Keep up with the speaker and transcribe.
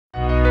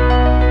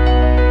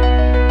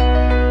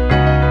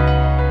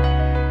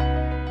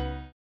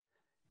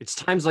It's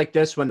times like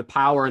this when the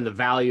power and the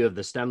value of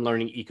the STEM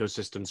learning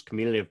ecosystem's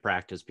community of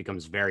practice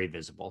becomes very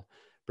visible.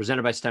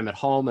 Presented by STEM at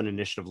Home, an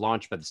initiative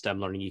launched by the STEM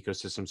learning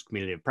ecosystem's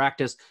community of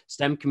practice,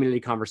 STEM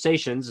Community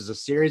Conversations is a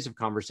series of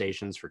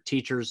conversations for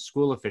teachers,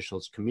 school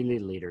officials, community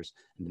leaders,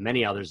 and the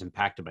many others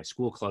impacted by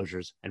school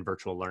closures and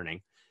virtual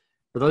learning.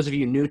 For those of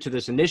you new to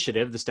this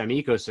initiative, the STEM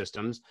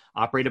ecosystems,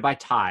 operated by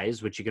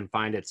TIES, which you can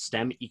find at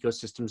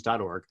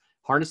stemecosystems.org,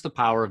 harness the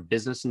power of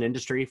business and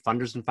industry,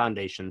 funders and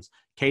foundations,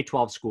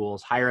 K-12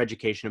 schools, higher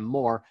education, and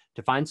more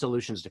to find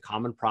solutions to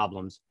common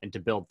problems and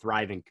to build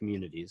thriving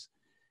communities.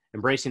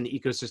 Embracing the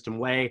ecosystem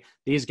way,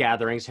 these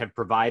gatherings have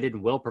provided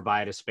and will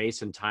provide a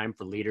space and time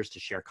for leaders to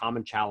share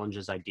common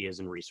challenges, ideas,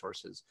 and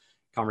resources.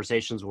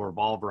 Conversations will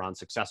revolve around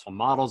successful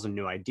models and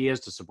new ideas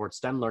to support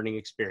STEM learning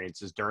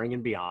experiences during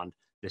and beyond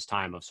this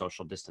time of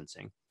social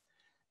distancing.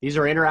 These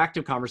are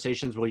interactive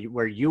conversations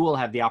where you will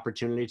have the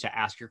opportunity to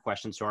ask your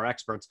questions to our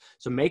experts.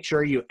 So make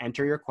sure you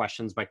enter your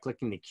questions by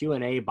clicking the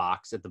Q&A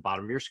box at the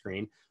bottom of your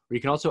screen, or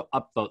you can also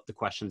upvote the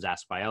questions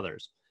asked by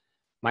others.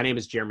 My name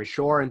is Jeremy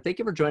Shore, and thank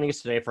you for joining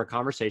us today for a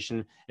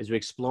conversation as we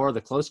explore the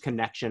close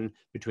connection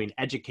between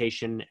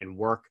education and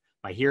work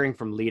by hearing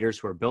from leaders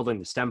who are building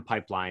the STEM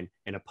pipeline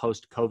in a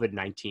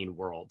post-COVID-19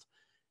 world.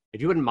 If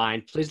you wouldn't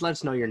mind, please let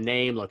us know your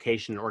name,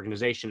 location, and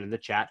organization in the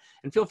chat,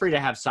 and feel free to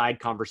have side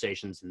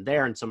conversations in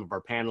there, and some of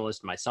our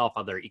panelists, myself,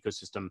 other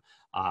ecosystem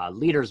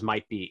leaders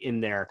might be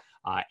in there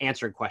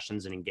answering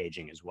questions and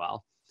engaging as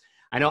well.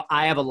 I know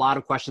I have a lot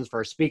of questions for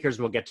our speakers,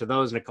 and we'll get to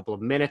those in a couple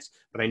of minutes,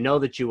 but I know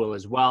that you will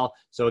as well.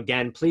 So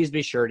again, please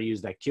be sure to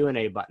use that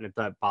Q&A button at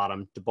the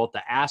bottom to both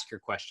to ask your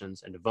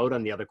questions and to vote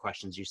on the other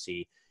questions you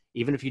see.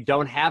 Even if you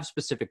don't have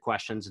specific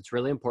questions, it's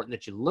really important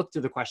that you look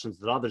through the questions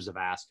that others have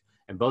asked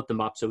and vote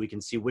them up so we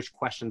can see which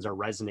questions are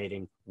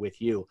resonating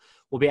with you.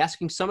 We'll be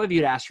asking some of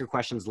you to ask your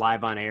questions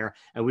live on air,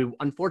 and we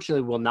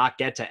unfortunately will not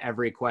get to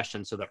every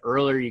question. So the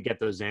earlier you get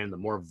those in, the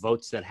more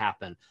votes that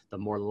happen, the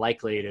more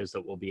likely it is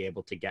that we'll be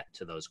able to get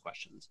to those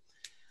questions.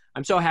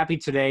 I'm so happy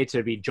today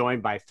to be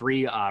joined by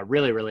three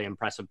really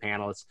impressive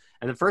panelists.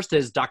 And the first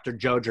is Dr.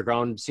 Joe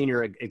Dragone,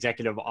 Senior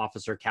Executive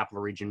Officer,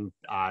 Capital Region,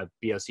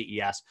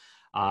 BOCES.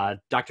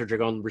 Dr.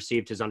 Dragone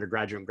received his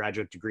undergraduate and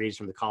graduate degrees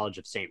from the College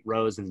of St.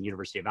 Rose and the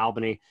University of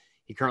Albany.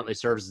 He currently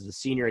serves as the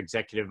Senior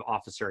Executive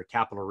Officer at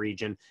Capital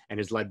Region and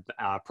has led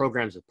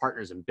programs with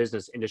partners in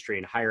business, industry,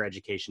 and higher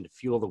education to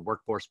fuel the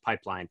workforce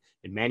pipeline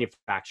in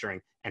manufacturing,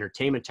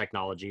 entertainment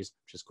technologies,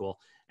 which is cool,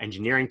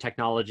 engineering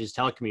technologies,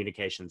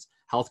 telecommunications,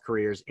 health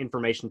careers,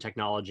 information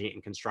technology,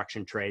 and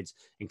construction trades,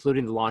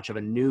 including the launch of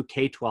a new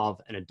K-12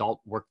 and adult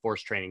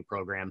workforce training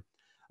program.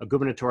 A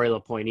gubernatorial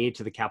appointee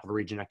to the Capital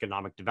Region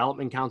Economic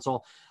Development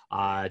Council.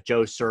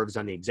 Joe serves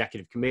on the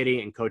executive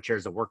committee and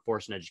co-chairs the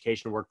Workforce and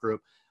Education Work Group,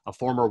 a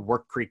former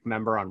Work Creek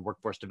member on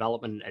workforce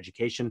development and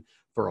education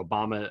for the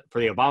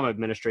Obama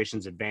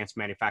administration's Advanced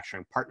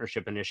Manufacturing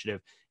Partnership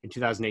Initiative. In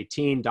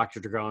 2018,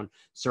 Dr. Dragone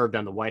served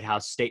on the White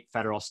House State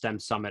Federal STEM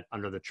Summit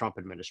under the Trump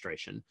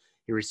administration.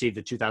 He received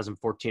the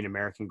 2014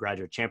 American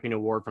Graduate Champion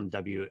Award from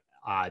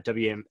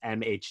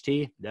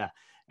WMHT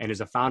and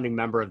is a founding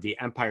member of the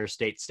Empire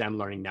State STEM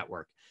Learning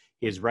Network.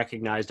 He is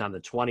recognized on the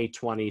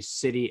 2020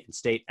 City and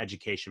State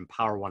Education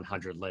Power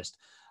 100 list.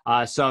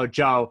 So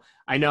Joe,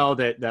 I know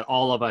that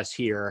all of us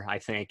here, I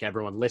think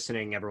everyone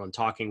listening, everyone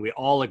talking, we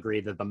all agree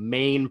that the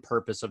main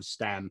purpose of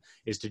STEM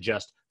is to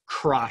just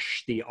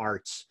crush the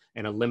arts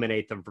and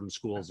eliminate them from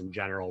schools in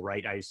general,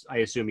 right? I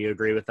assume you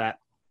agree with that?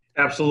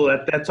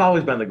 Absolutely. That's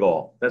always been the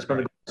goal. That's been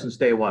the goal since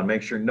day one.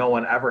 Make sure no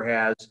one ever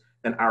has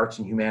an arts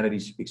and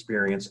humanities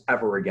experience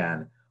ever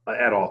again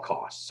at all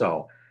costs.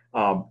 So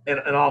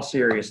in all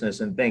seriousness,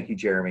 and thank you,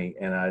 Jeremy,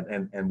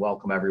 and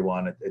welcome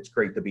everyone. It's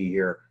great to be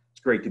here. It's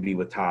great to be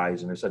with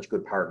TIES, and they're such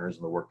good partners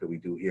in the work that we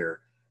do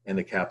here in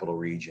the Capital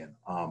Region.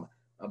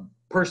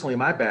 Personally,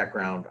 my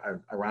background,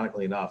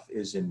 ironically enough,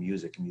 is in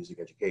music and music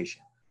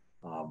education.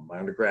 My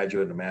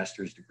undergraduate and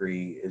master's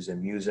degree is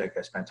in music.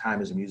 I spent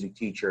time as a music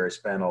teacher. I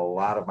spent a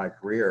lot of my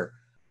career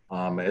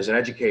as an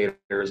educator,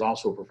 as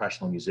also a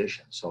professional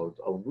musician. So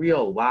a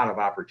real lot of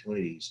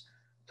opportunities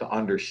to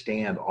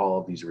understand all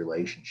of these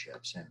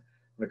relationships. And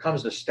when it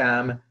comes to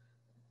STEM,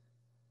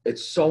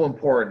 it's so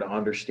important to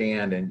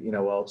understand, and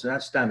well, it's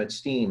not STEM, it's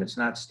STEAM. It's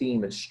not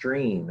STEAM, it's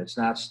STREAM. It's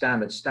not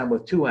STEM, it's STEM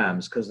with two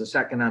M's, because the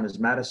second M is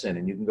medicine,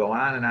 and you can go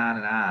on and on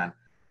and on.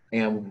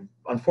 And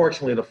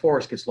unfortunately, the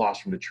forest gets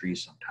lost from the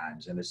trees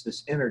sometimes. And it's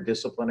this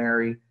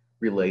interdisciplinary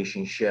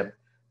relationship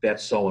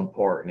that's so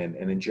important.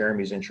 And in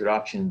Jeremy's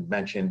introduction,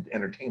 mentioned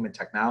entertainment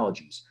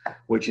technologies,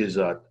 which is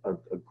a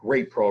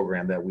great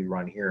program that we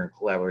run here in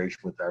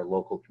collaboration with our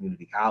local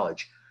community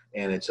college.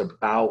 And it's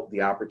about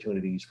the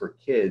opportunities for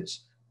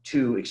kids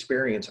to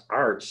experience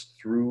arts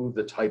through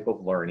the type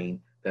of learning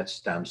that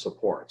STEM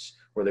supports,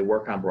 where they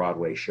work on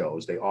Broadway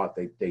shows, they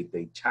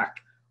tech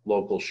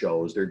local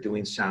shows, they're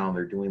doing sound,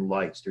 they're doing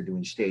lights, they're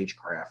doing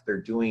stagecraft,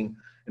 they're doing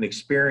and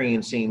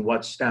experiencing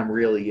what STEM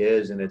really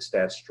is, and it's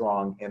that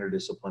strong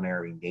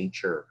interdisciplinary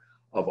nature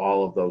of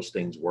all of those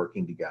things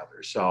working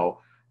together. So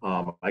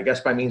I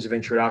guess by means of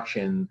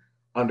introduction,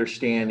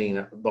 understanding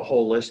the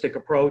holistic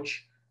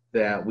approach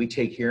that we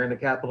take here in the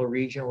capital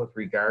region with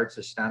regards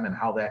to STEM and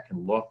how that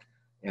can look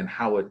and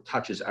how it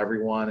touches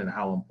everyone and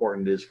how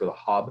important it is for the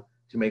hub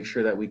to make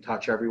sure that we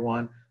touch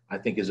everyone, I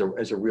think is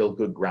a real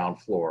good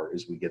ground floor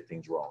as we get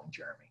things rolling,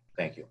 Jeremy.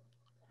 Thank you.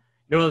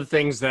 One of the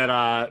things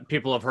that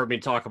people have heard me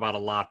talk about a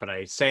lot, but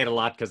I say it a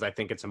lot because I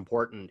think it's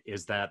important,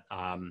 is that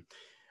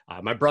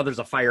my brother's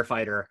a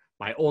firefighter.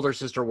 My older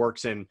sister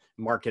works in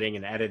marketing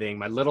and editing.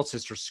 My little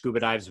sister scuba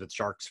dives with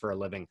sharks for a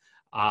living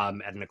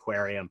at an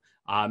aquarium.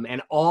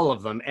 And all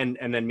of them, and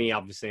then me,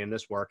 obviously, in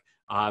this work,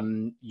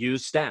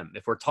 use STEM.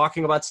 If we're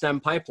talking about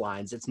STEM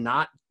pipelines,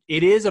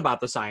 it is about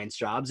the science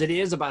jobs. It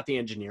is about the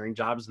engineering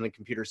jobs and the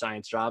computer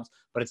science jobs,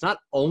 but it's not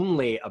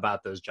only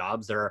about those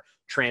jobs. There are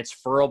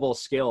transferable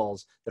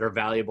skills that are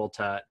valuable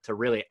to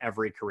really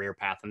every career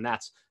path. And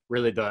that's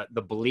really the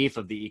belief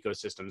of the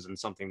ecosystems and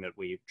something that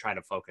we try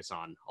to focus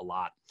on a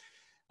lot.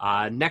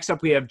 Next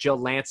up, we have Jill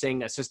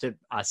Lansing, Assistant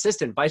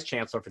Vice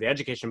Chancellor for the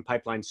Education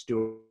Pipeline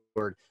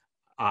Steward,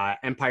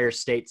 Empire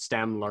State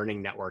STEM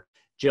Learning Network.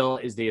 Jill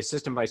is the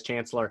Assistant Vice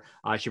Chancellor.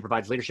 She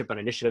provides leadership on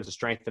initiatives to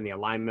strengthen the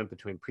alignment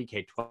between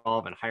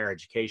pre-K-12 and higher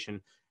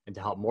education and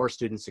to help more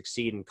students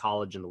succeed in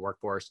college and the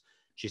workforce.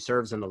 She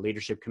serves on the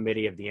Leadership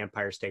Committee of the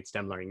Empire State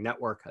STEM Learning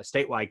Network, a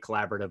statewide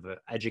collaborative of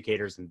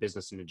educators and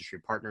business and industry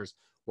partners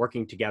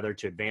working together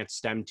to advance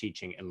STEM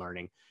teaching and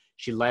learning.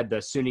 She led the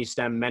SUNY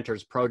STEM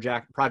Mentors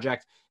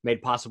Project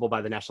made possible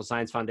by the National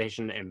Science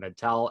Foundation and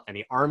Battelle and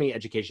the Army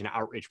Education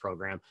Outreach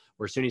Program,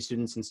 where SUNY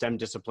students in STEM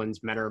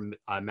disciplines mentor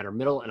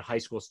middle and high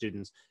school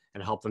students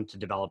and help them to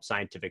develop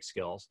scientific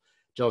skills.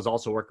 Jill is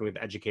also working with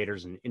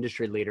educators and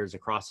industry leaders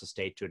across the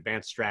state to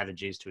advance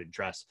strategies to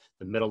address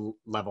the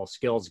middle-level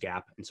skills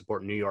gap and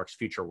support New York's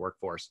future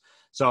workforce.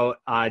 So,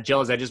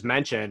 Jill, as I just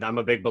mentioned, I'm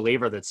a big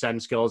believer that STEM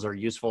skills are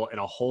useful in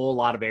a whole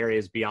lot of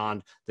areas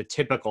beyond the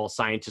typical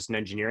scientist and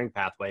engineering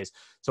pathways.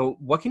 So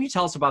what can you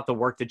tell us about the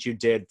work that you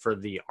did for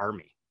the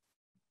Army?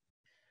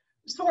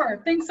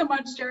 Sure. Thanks so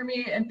much,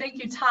 Jeremy. And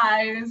thank you,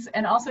 Ties.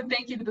 And also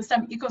thank you to the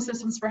STEM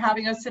ecosystems for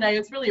having us today.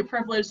 It's really a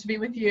privilege to be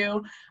with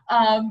you.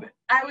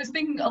 I was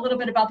thinking a little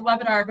bit about the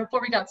webinar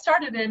before we got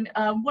started, and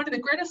one of the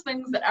greatest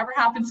things that ever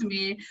happened to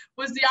me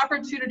was the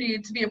opportunity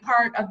to be a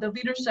part of the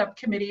leadership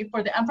committee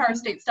for the Empire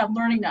State STEM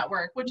Learning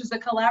Network, which is a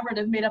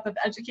collaborative made up of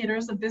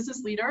educators and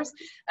business leaders,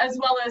 as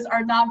well as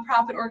our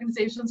nonprofit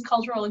organizations,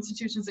 cultural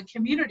institutions, and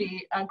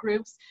community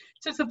groups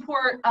to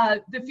support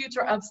the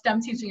future of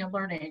STEM teaching and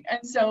learning. And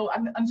so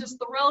I'm just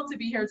thrilled to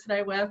be here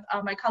today with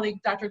my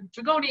colleague, Dr.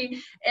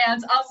 Dragone,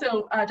 and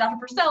also Dr.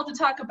 Purcell to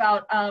talk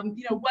about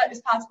what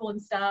is possible in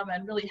STEM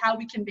and really how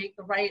we can make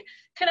the right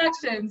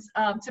connections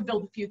to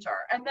build the future.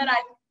 And then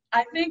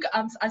I think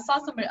I saw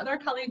some of my other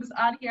colleagues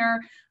on here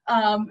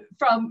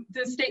from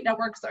the state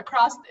networks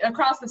across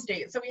the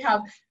state. So we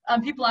have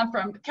people on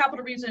from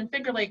Capital Region,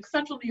 Finger Lakes,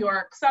 Central New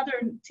York,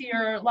 Southern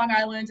Tier, Long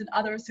Island, and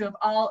others who have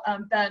all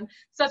been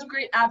such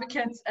great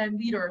advocates and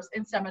leaders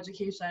in STEM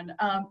education.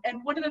 And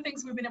one of the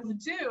things we've been able to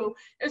do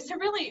is to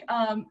really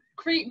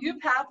create new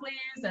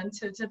pathways and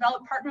to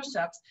develop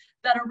partnerships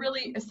that are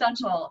really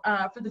essential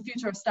for the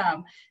future of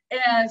STEM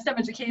and STEM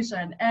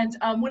education. And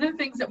one of the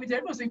things that we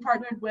did was we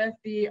partnered with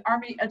the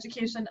Army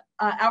Education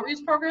Outreach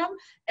Program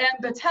and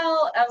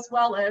Battelle, as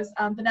well as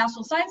the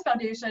National Science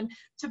Foundation,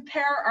 to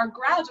pair our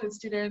graduate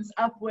students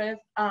up with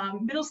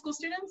middle school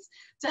students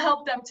to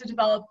help them to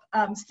develop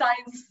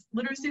science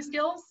literacy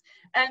skills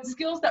and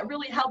skills that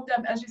really help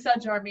them, as you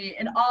said, Jeremy,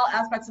 in all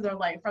aspects of their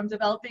life, from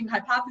developing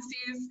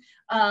hypotheses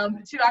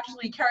to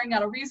actually carrying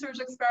out a research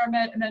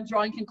experiment and then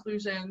drawing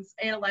conclusions,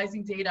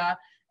 analyzing data,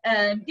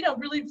 and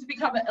really to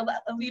become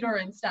a leader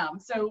in STEM.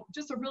 So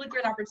just a really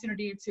great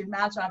opportunity to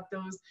match up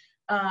those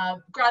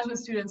graduate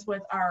students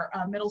with our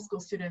middle school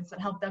students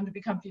and help them to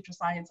become future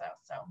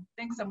scientists. So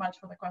thanks so much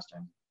for the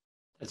question.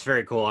 That's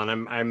very cool,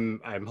 and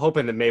I'm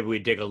hoping that maybe we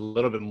dig a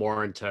little bit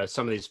more into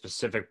some of these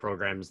specific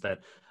programs that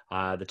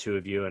the two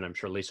of you, and I'm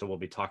sure Lisa will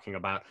be talking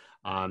about.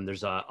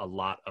 There's a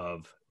lot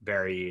of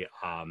very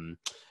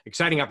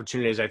exciting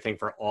opportunities, I think,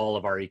 for all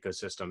of our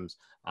ecosystems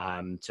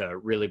to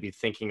really be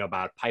thinking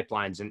about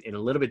pipelines in a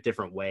little bit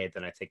different way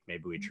than I think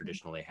maybe we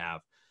traditionally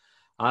have.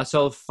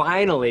 So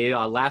finally,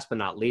 last but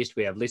not least,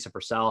 we have Lisa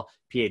Purcell,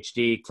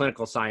 PhD,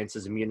 Clinical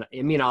Sciences,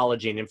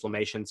 Immunology and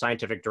Inflammation,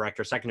 Scientific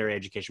Director, Secondary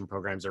Education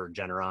Programs at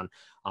Regeneron.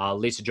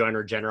 Lisa joined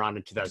Regeneron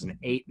in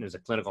 2008 and is a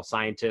clinical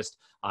scientist.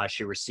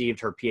 She received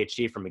her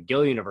PhD from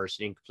McGill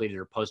University and completed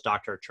her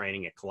postdoctoral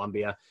training at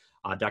Columbia.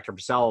 Dr.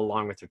 Purcell,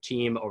 along with her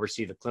team,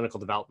 oversee the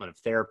clinical development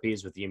of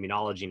therapies with the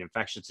immunology and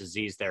infectious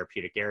disease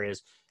therapeutic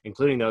areas,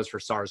 including those for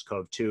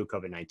SARS-CoV-2,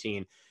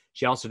 COVID-19.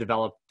 She also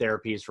developed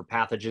therapies for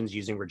pathogens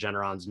using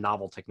Regeneron's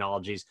novel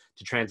technologies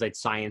to translate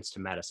science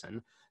to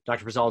medicine.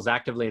 Dr. Purcell is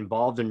actively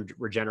involved in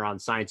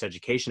Regeneron's science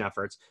education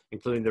efforts,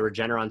 including the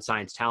Regeneron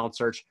Science Talent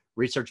Search,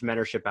 research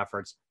mentorship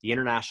efforts, the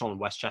International and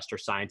Westchester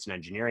Science and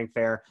Engineering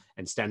Fair,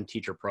 and STEM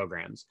teacher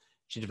programs.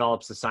 She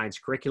develops the science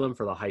curriculum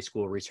for the high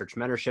school research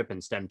mentorship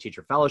and STEM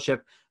teacher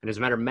fellowship, and has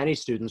mentored many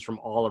students from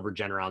all of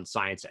Regeneron's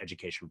science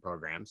education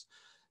programs.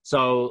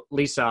 So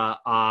Lisa,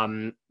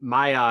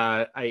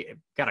 I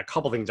got a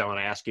couple things I want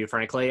to ask you,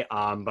 frankly, but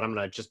I'm going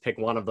to just pick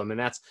one of them, and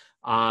that's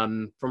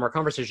from our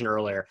conversation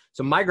earlier.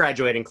 So my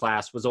graduating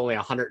class was only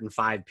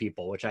 105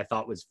 people, which I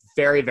thought was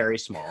very, very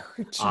small.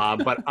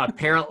 But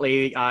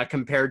apparently,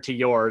 compared to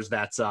yours,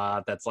 that's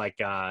like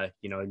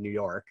New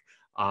York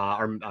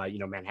or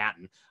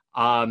Manhattan.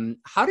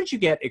 How did you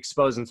get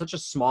exposed in such a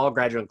small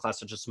graduating class,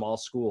 such a small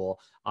school,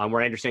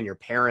 where I understand your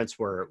parents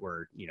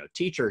were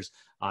teachers,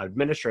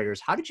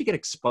 administrators? How did you get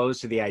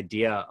exposed to the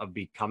idea of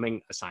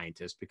becoming a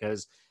scientist?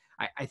 Because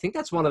I think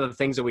that's one of the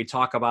things that we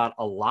talk about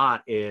a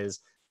lot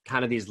is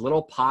kind of these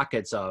little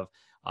pockets of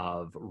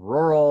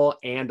rural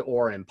and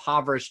or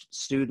impoverished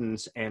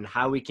students, and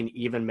how we can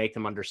even make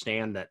them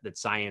understand that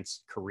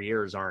science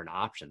careers are an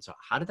option. So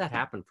how did that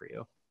happen for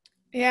you?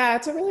 Yeah,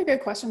 it's a really good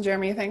question,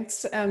 Jeremy.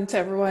 Thanks to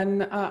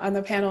everyone on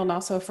the panel, and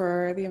also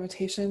for the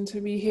invitation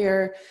to be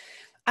here.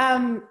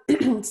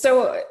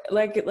 So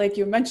like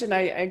you mentioned,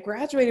 I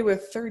graduated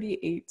with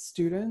 38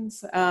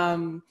 students.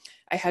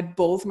 I had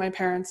both my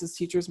parents as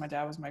teachers. My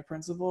dad was my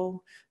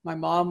principal. My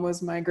mom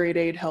was my grade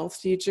 8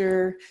 health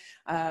teacher.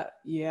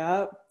 She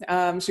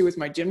was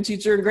my gym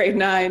teacher in grade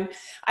 9.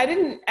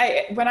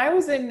 When I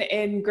was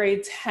in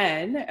grade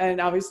 10,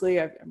 and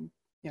obviously I'm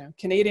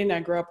Canadian. I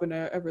grew up in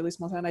a really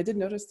small town. I did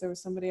notice there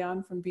was somebody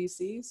on from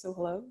BC, so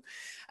hello.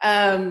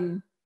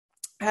 I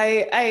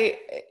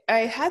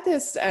had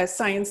this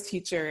science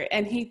teacher,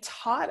 and he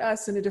taught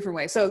us in a different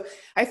way. So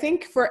I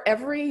think for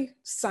every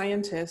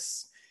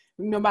scientist,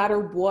 no matter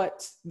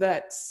what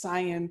that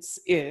science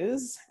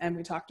is, and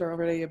we talked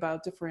already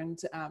about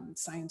different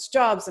science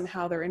jobs and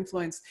how they're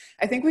influenced,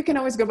 I think we can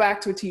always go back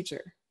to a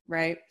teacher.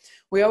 Right?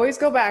 We always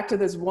go back to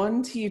this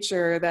one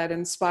teacher that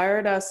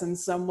inspired us in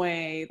some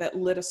way, that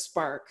lit a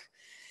spark.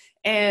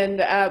 And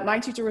my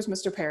teacher was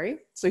Mr. Perry.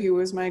 So he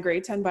was my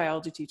grade 10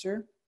 biology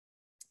teacher.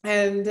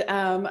 And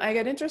I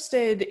got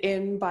interested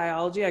in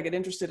biology. I got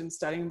interested in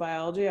studying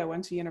biology. I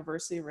went to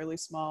university, a really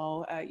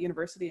small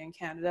university in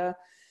Canada,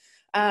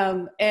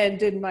 and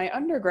did my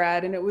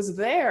undergrad. And it was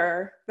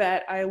there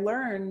that I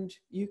learned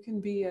you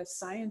can be a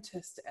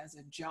scientist as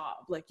a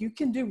job. Like, you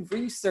can do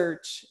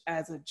research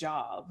as a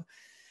job.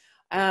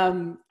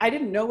 I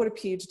didn't know what a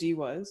PhD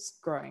was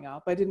growing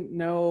up. I didn't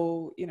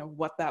know,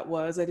 what that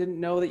was. I didn't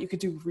know that you could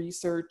do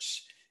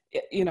research,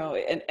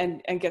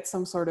 and get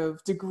some sort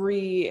of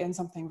degree in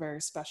something very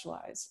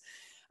specialized.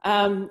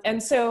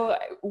 And so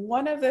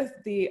one of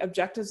the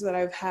objectives that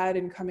I've had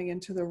in coming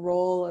into the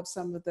role of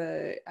some of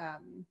the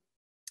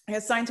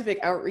scientific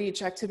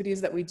outreach activities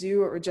that we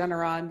do at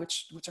Regeneron,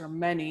 which are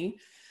many,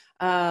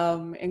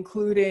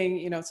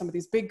 including, some of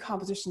these big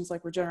competitions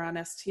like Regeneron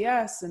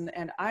STS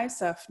and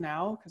ISEF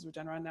now, because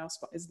Regeneron now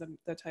is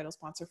the title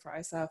sponsor for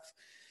ISEF.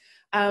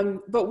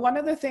 But one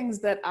of the things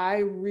that I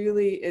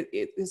really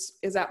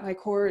is at my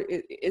core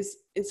is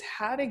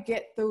how to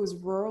get those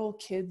rural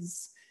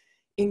kids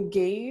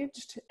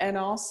engaged, and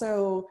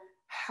also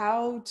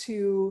how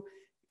to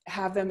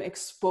have them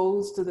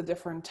exposed to the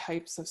different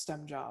types of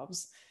STEM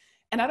jobs.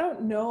 And I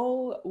don't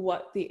know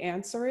what the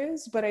answer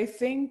is, but I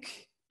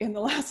think in the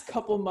last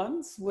couple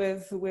months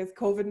with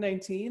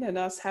COVID-19 and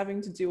us having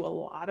to do a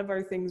lot of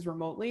our things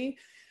remotely,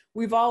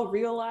 we've all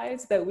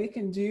realized that we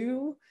can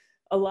do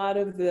a lot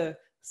of the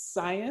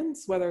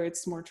science, whether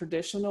it's more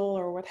traditional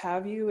or what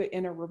have you,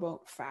 in a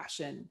remote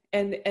fashion.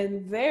 And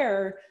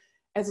there,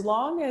 as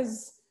long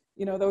as,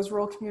 those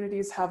rural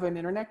communities have an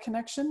internet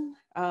connection,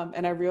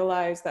 and I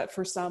realize that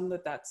for some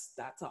that's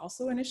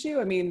also an issue.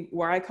 I mean,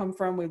 where I come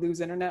from, we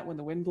lose internet when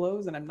the wind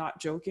blows, and I'm not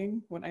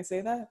joking when I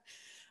say that.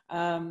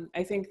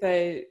 I think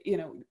that,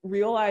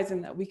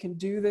 realizing that we can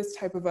do this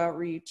type of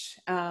outreach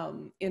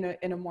in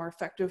a more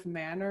effective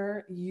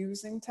manner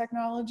using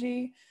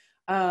technology,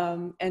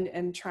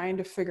 and trying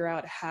to figure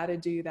out how to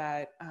do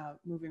that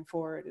moving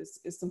forward is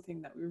something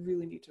that we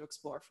really need to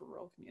explore for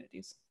rural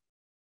communities.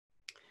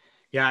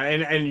 Yeah,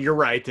 and you're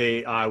right.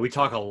 We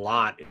talk a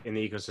lot in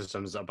the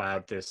ecosystems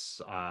about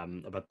this,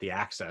 about the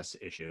access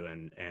issue,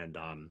 and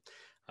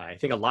I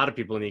think a lot of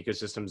people in the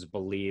ecosystems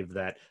believe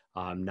that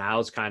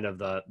now's kind of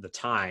the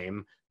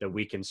time that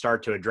we can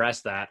start to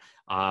address that.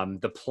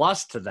 The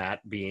plus to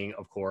that being,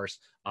 of course,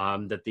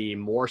 that the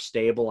more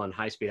stable and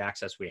high-speed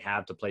access we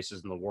have to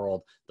places in the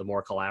world, the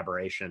more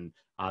collaboration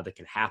that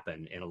can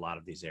happen in a lot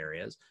of these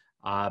areas.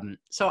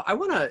 So I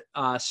want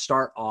to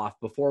start off,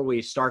 before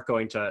we start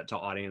going to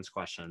audience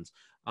questions,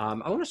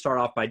 I want to start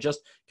off by just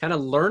kind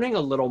of learning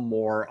a little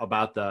more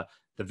about the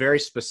very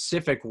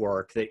specific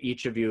work that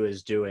each of you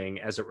is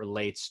doing as it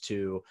relates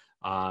to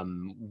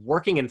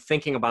working and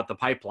thinking about the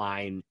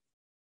pipeline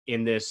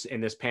in this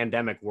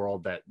pandemic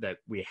world that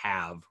we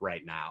have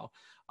right now.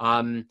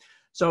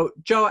 So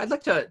Joe, I'd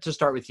like to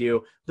start with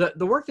you.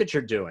 The work that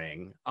you're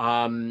doing,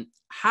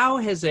 how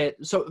has it,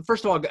 so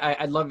first of all,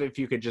 I'd love if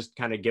you could just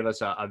kind of give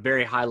us a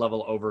very high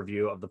level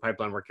overview of the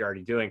pipeline work you're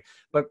already doing,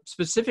 but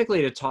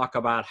specifically to talk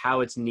about how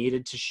it's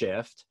needed to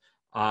shift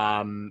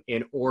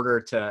in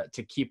order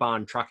to keep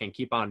on trucking,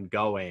 keep on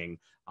going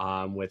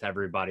with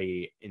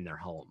everybody in their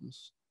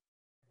homes.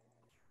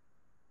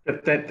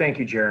 Thank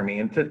you, Jeremy.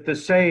 And to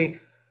say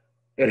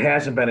it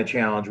hasn't been a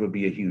challenge would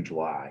be a huge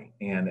lie.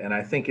 And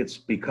I think it's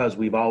because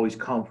we've always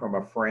come from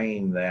a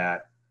frame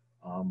that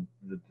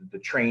the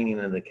training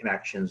and the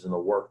connections and the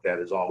work that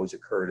has always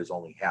occurred has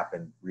only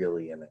happened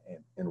really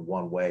in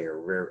one way,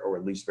 or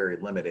at least very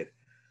limited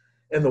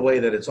in the way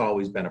that it's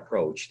always been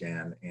approached.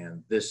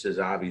 And this is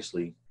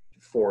obviously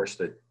forced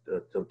to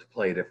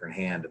play a different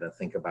hand and to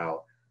think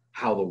about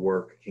how the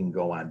work can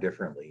go on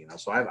differently. You know,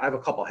 so I have a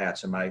couple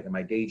hats in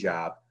my day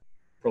job,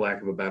 for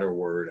lack of a better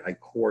word. I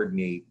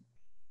coordinate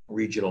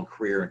regional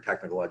career and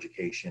technical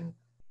education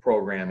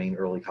programming,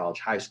 early college,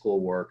 high school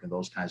work, and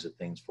those kinds of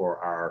things for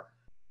our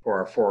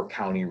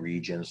 4-county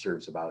region.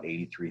 Serves about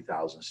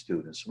 83,000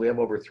 students. We have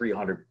over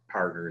 300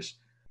 partners,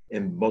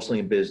 mostly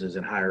in business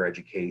and higher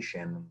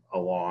education,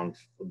 along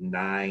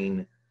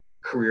 9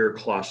 career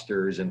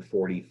clusters and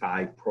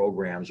 45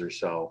 programs or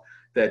so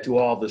that do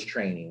all this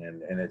training.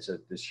 And it's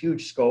this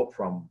huge scope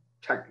from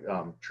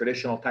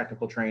traditional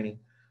technical training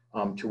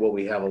to what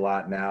we have a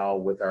lot now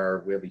with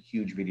we have a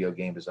huge video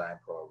game design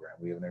program.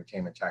 We have an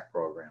entertainment tech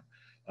program.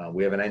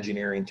 We have an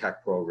engineering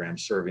tech program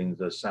serving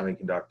the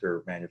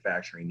semiconductor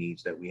manufacturing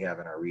needs that we have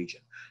in our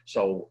region.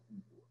 So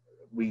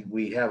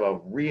we have a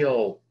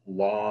real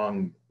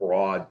long,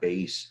 broad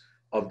base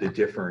of the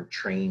different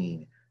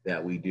training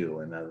that we do.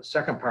 And the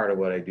second part of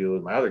what I do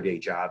in my other day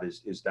job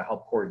is to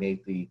help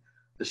coordinate the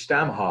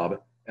STEM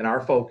hub. And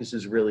our focus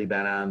has really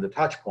been on the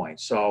touch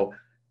points. So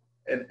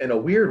in a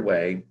weird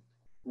way,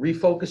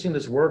 refocusing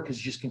this work has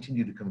just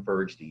continued to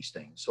converge these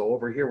things. So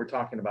over here, we're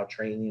talking about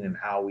training and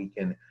how we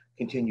can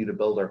continue to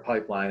build our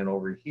pipeline. And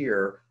over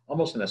here,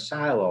 almost in a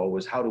silo,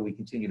 was how do we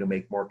continue to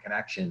make more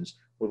connections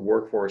with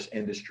workforce,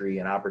 industry,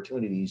 and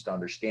opportunities to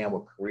understand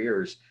what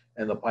careers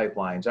and the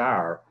pipelines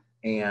are.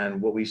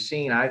 And what we've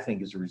seen, I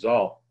think, as a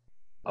result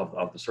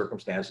of the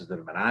circumstances that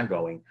have been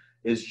ongoing,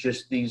 is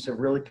just these have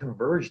really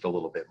converged a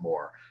little bit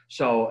more.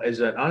 So as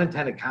an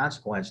unintended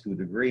consequence to a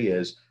degree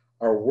is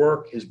our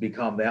work has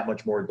become that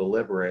much more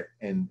deliberate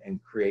and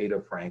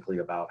creative, frankly,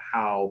 about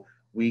how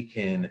we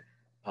can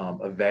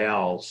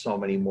avail so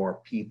many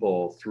more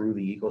people through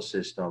the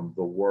ecosystem,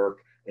 the work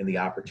and the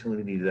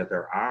opportunity that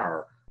there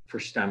are for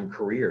STEM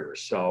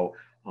careers. So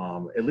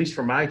at least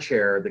from my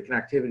chair, the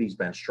connectivity has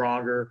been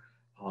stronger.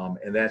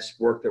 And that's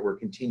work that we're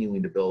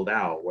continuing to build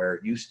out, where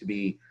it used to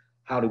be,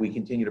 how do we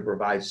continue to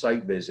provide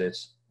site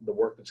visits? The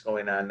work that's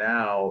going on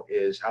now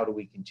is how do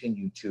we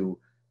continue to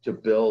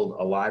build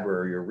a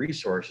library or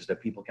resources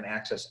that people can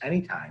access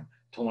anytime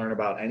to learn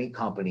about any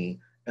company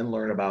and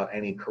learn about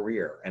any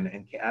career.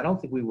 And I don't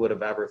think we would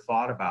have ever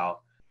thought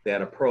about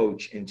that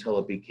approach until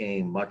it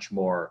became much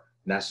more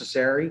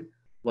necessary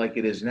like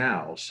it is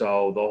now.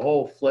 So the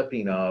whole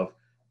flipping of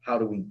how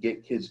do we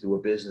get kids to a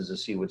business to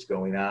see what's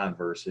going on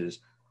versus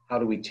how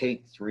do we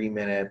take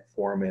 3-minute,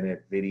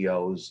 4-minute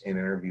videos and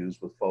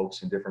interviews with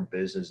folks in different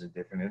business and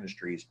different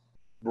industries,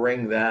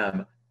 bring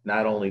them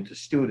not only to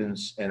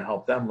students and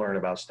help them learn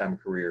about STEM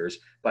careers,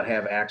 but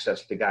have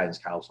access to guidance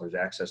counselors,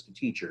 access to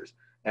teachers,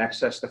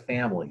 access to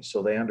families,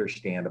 so they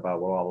understand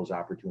about what all those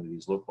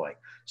opportunities look like.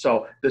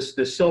 So this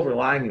silver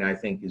lining, I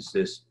think,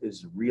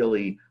 is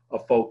really a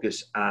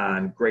focus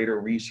on greater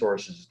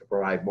resources to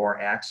provide more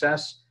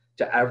access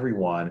to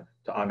everyone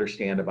to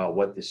understand about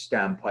what the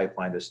STEM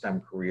pipeline, the STEM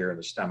career, and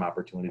the STEM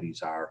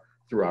opportunities are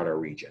throughout our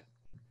region.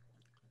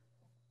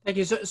 Thank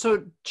you.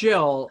 So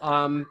Jill,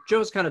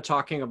 Joe's kind of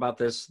talking about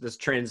this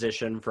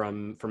transition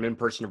from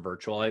in-person to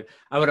virtual.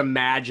 I would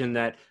imagine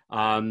that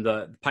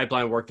the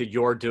pipeline work that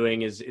you're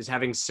doing is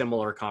having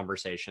similar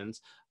conversations.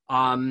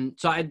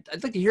 So I'd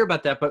like to hear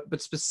about that,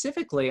 but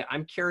specifically,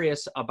 I'm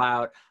curious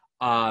about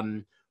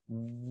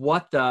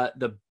what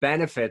the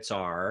benefits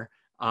are.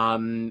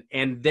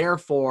 And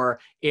therefore,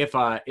 if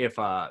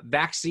a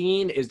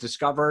vaccine is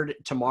discovered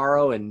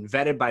tomorrow and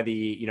vetted by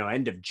the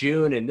end of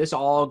June, and this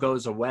all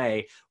goes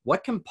away,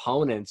 what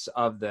components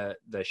of the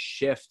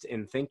shift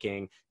in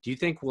thinking do you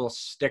think will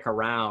stick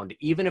around,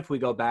 even if we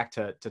go back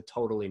to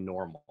totally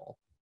normal?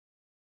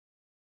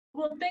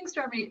 Well, thanks,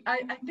 Jeremy.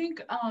 I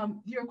think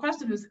your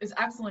question is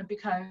excellent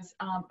because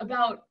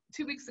about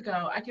 2 weeks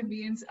ago, I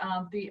convened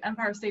the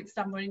Empire State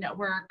STEM Learning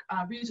Network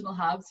regional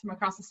hubs from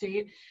across the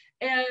state.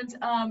 And,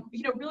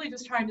 really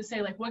just trying to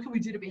say, like, what can we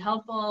do to be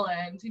helpful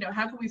and,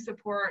 how can we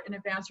support and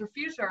advance your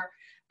future?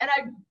 And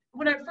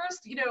when I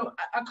first,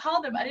 I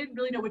called them, I didn't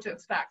really know what to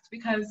expect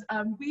because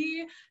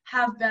we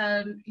have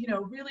been,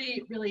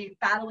 really, really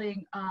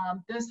battling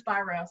this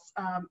virus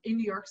in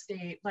New York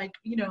State, like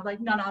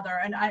none other.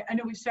 And I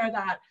know we share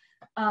that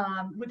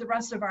with the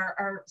rest of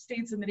our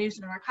states in the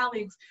nation and our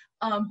colleagues.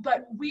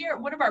 But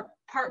one of our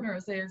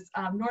partners is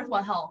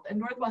Northwell Health,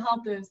 and Northwell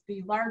Health is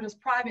the largest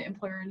private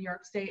employer in New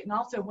York State and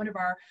also one of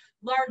our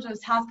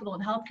largest hospital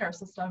and healthcare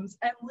systems.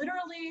 And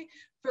literally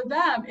for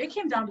them, it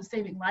came down to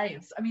saving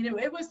lives. I mean,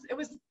 it was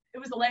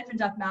a life and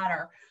death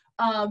matter.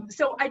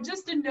 So I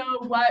just didn't know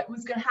what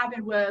was going to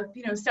happen with,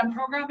 STEM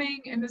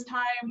programming in this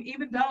time,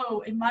 even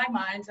though in my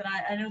mind, and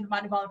I know in the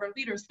mind of all of our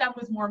leaders, STEM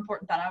was more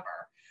important than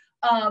ever.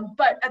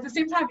 But at the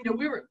same time,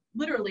 we were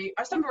literally,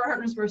 some of our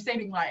partners were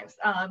saving lives,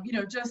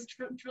 just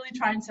really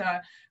trying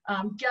to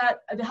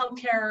get the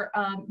healthcare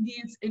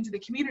needs into the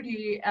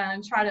community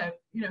and try to,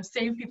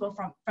 save people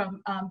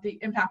from the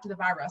impact of the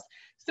virus.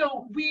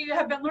 So we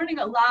have been learning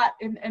a lot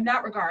in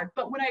that regard.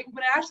 But when I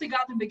actually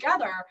got them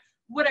together,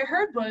 what I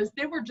heard was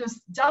they were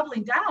just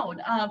doubling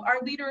down. Our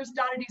leaders,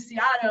 Donna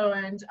DiCiato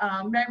and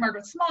Mary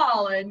Margaret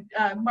Small and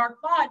Mark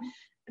Vaughn,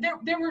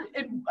 they were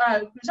in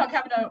Newtown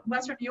Cabinet,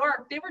 Western New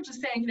York. They were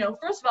just saying,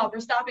 first of all,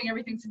 we're stopping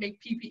everything to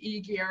make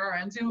PPE gear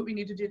and do what we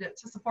need to do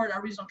to support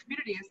our regional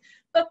communities.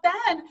 But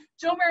then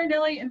Joe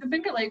Marinelli in the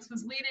Finger Lakes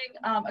was leading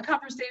a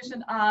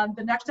conversation on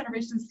the next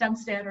generation STEM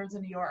standards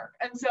in New York.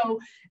 And so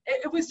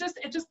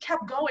it just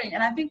kept going.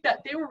 And I think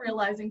that they were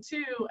realizing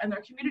too, and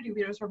their community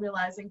leaders were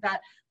realizing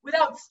that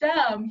without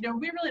STEM,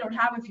 we really don't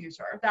have a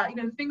future. That,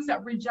 the things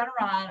that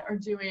Regeneron are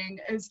doing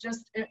is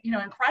just,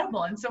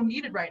 incredible and so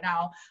needed right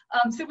now.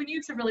 So we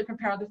need to really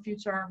prepare the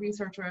future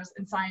researchers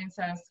and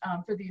scientists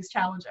for these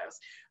challenges.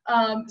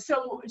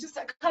 So just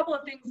a couple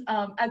of things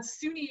at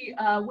SUNY,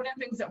 one of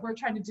the things that we're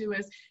trying to do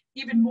is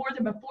even more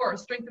than before,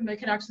 strengthen the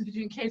connections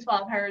between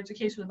K-12 higher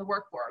education and the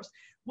workforce.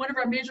 One of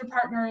our major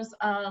partners,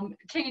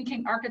 King &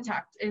 King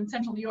Architect in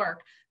Central New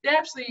York, they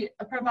actually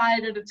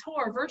provided a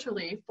tour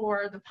virtually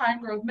for the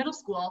Pine Grove Middle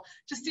School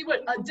to see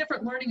what a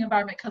different learning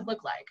environment could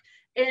look like.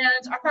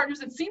 And our partners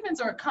at Siemens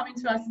are coming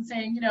to us and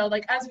saying,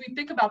 as we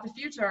think about the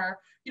future,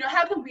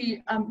 how can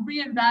we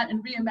reinvent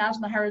and reimagine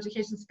the higher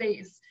education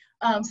space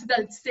so that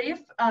it's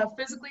safe,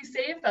 physically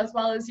safe, as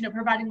well as,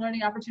 providing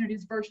learning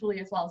opportunities virtually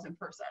as well as in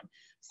person.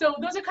 So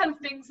those are kind of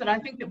things that I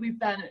think that we've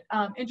been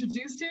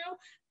introduced to.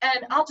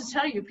 And I'll just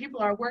tell you, people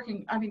are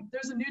working,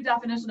 there's a new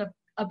definition of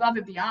above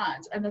and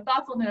beyond, and the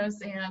thoughtfulness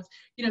and,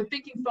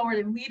 thinking forward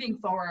and leading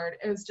forward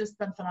has just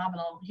been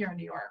phenomenal here in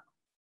New York.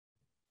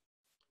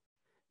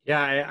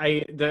 Yeah,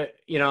 I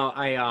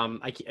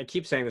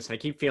keep saying this and I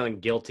keep feeling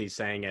guilty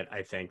saying it.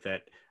 I think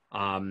that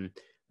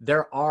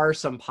there are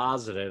some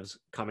positives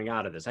coming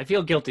out of this. I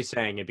feel guilty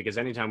saying it because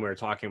anytime we're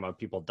talking about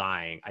people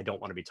dying, I don't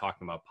want to be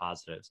talking about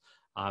positives.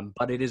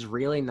 But it is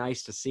really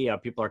nice to see how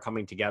people are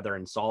coming together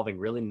and solving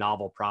really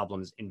novel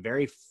problems in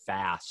very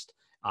fast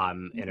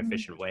and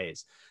efficient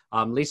ways.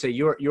 Lisa,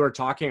 you were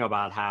talking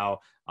about how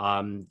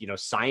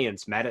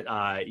science,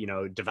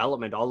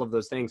 development, all of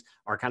those things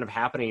are kind of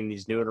happening in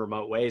these new and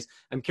remote ways.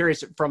 I'm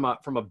curious from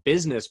a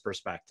business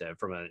perspective,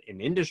 from an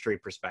industry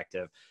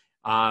perspective.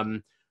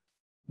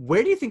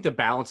 Where do you think the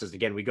balance is?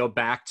 Again, we go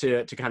back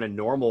to kind of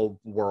normal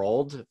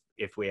world,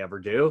 if we ever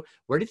do.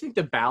 Where do you think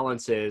the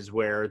balance is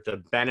where the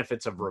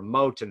benefits of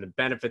remote and the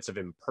benefits of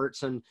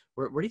in-person,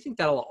 where do you think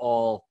that'll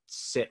all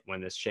sit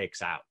when this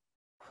shakes out?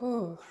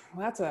 Oh,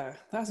 that's a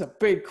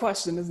big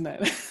question, isn't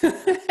it?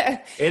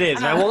 It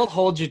is. I won't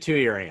hold you to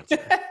your answer.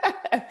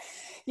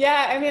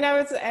 Yeah,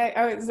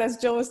 I was, as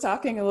Jill was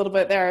talking a little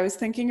bit there, I was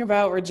thinking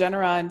about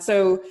Regeneron.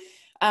 So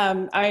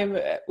I'm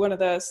one of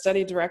the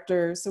study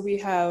directors. So we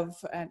have,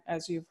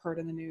 as you've heard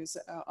in the news,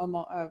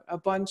 a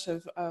bunch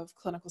of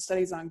clinical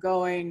studies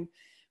ongoing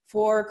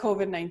for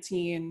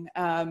COVID-19.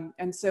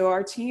 And so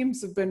our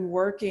teams have been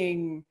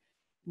working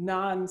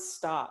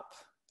nonstop.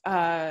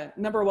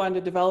 Number one,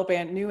 to develop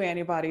new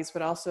antibodies,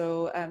 but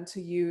also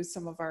to use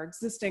some of our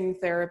existing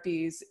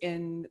therapies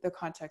in the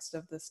context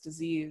of this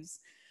disease.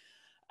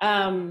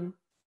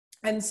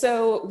 And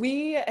so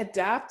we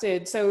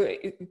adapted. So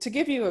to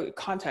give you a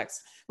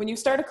context, when you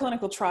start a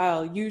clinical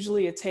trial,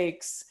 usually it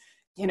takes,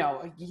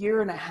 a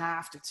year and a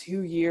half to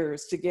 2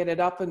 years to get it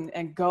up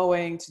and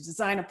going, to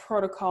design a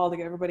protocol, to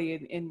get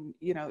everybody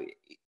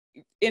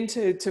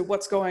into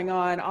what's going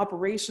on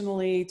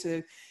operationally,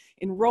 to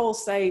enroll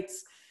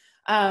sites.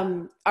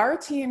 Our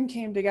team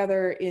came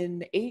together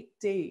in 8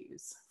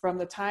 days from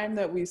the time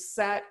that we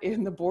sat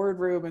in the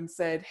boardroom and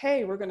said,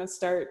 hey, we're going to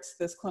start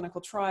this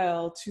clinical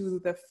trial, to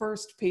the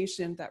first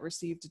patient that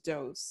received a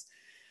dose.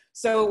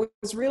 So it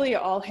was really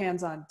all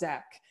hands on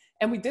deck.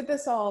 And we did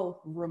this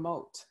all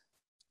remote,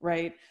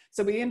 right?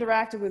 So we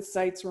interacted with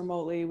sites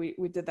remotely.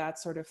 We did that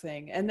sort of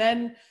thing. And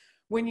then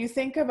when you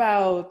think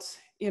about,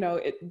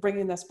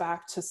 bringing this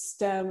back to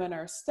STEM and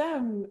our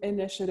STEM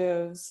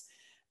initiatives,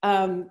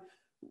 I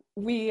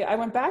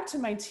went back to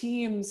my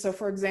team. So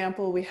for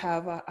example, we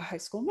have a high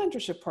school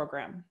mentorship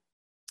program,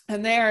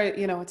 and there,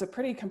 it's a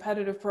pretty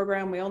competitive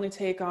program. We only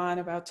take on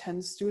about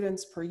 10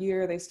 students per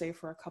year. They stay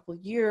for a couple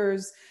of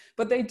years,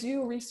 but they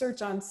do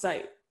research on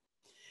site.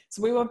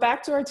 So we went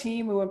back to our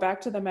team, we went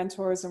back to the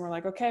mentors, and we're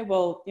like, okay,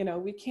 well,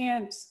 we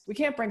can't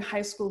bring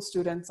high school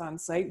students on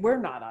site. We're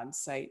not on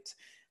site.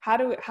 How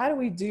do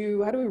we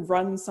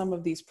run some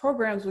of these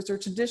programs, which are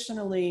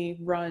traditionally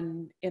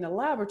run in a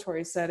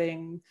laboratory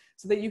setting,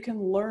 so that you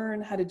can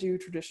learn how to do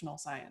traditional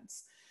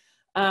science?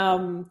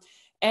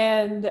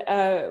 And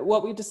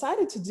what we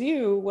decided to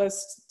do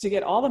was to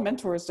get all the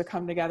mentors to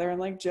come together, and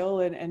like Jill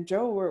and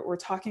Joe were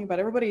talking about,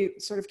 everybody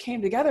sort of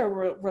came together.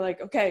 We're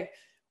like, okay,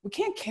 we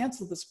can't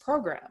cancel this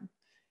program.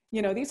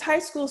 These high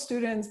school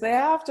students, they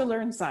have to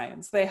learn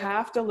science. They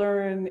have to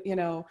learn,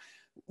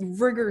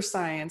 rigor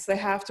science. They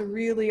have to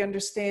really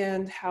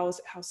understand how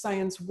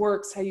science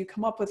works, how you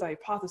come up with a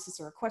hypothesis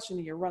or a question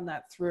and you run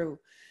that through.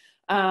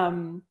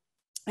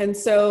 And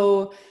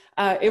so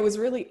it was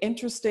really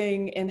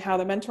interesting in how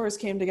the mentors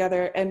came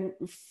together, and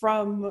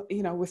from,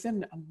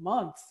 within a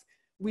month,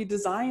 we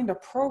designed a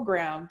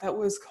program that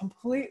was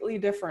completely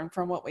different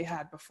from what we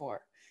had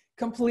before,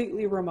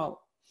 completely remote.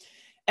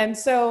 And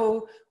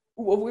so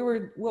what we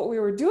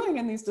were doing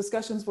in these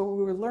discussions, what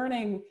we were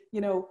learning,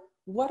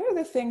 what are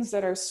the things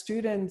that our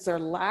students are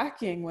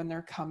lacking when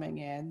they're coming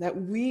in that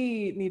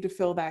we need to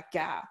fill that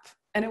gap?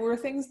 And it were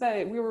things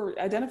that we were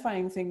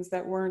identifying, things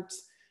that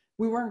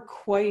we weren't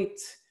quite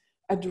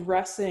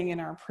addressing in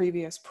our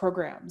previous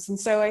programs. And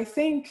so I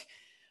think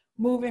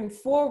moving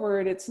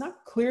forward, it's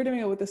not clear to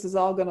me what this is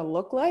all going to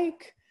look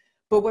like,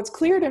 but what's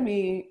clear to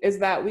me is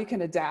that we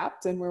can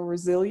adapt and we're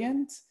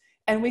resilient,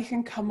 and we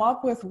can come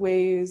up with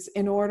ways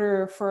in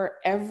order for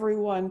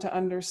everyone to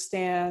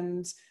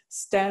understand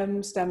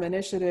STEM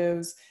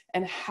initiatives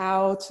and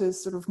how to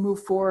sort of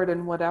move forward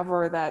in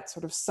whatever that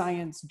sort of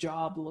science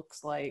job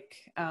looks like,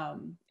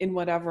 in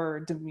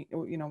whatever,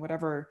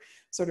 whatever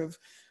sort of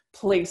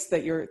place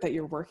that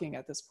you're working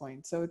at this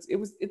point. So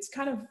it's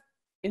kind of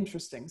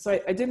interesting. So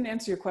I didn't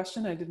answer your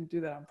question. I didn't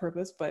do that on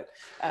purpose, but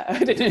I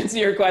didn't answer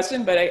your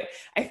question, but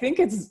I think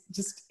it's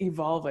just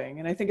evolving,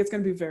 and I think it's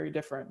going to be very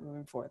different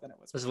moving forward than it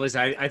was.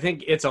 Listen, I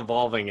think it's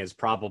evolving is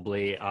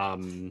probably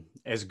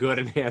as good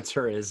an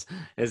answer as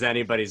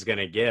anybody's going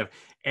to give.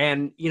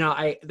 And,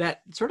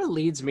 that sort of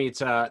leads me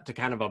to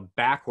kind of a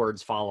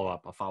backwards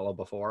follow-up, a follow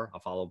before, a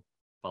follow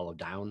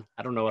down.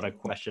 I don't know what a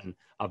question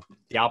of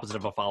the opposite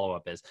of a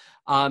follow-up is.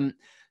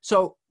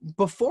 So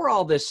before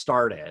all this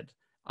started,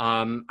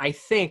 I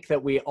think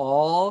that we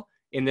all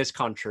in this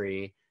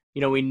country,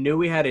 we knew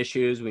we had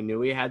issues. We knew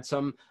we had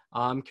some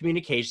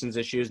communications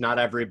issues. Not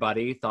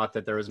everybody thought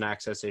that there was an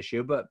access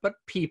issue, but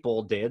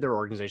people did. There were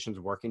organizations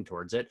working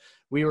towards it.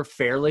 We were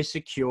fairly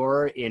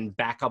secure in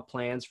backup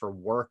plans for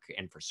work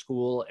and for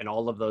school and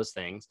all of those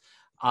things.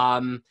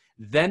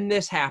 Then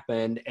this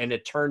happened, and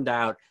it turned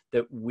out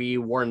that we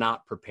were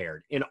not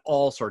prepared in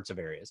all sorts of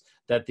areas,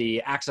 that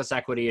the access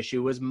equity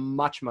issue was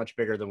much, much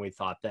bigger than we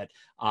thought, that,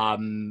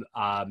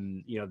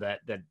 that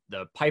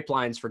the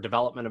pipelines for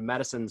development of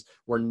medicines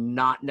were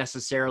not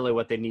necessarily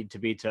what they need to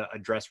be to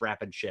address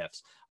rapid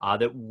shifts,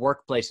 that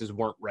workplaces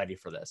weren't ready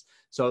for this.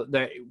 So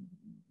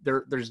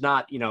there's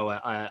not,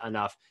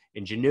 enough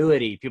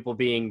ingenuity, people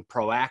being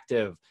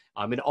proactive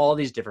in all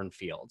these different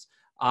fields.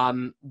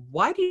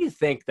 Why do you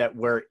think that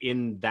we're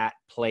in that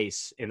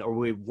place, or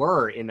we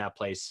were in that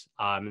place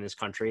in this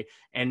country?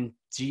 And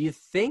do you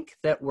think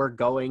that we're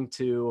going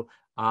to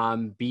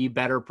be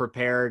better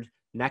prepared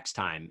next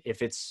time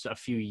if it's a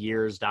few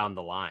years down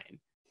the line?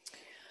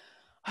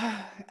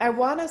 I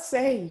want to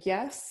say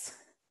yes,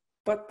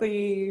 but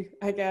the,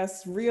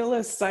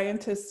 realist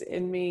scientist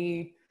in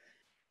me,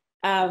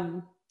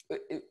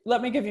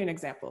 let me give you an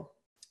example.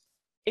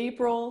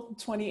 April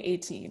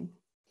 2018,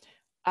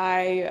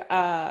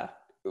 I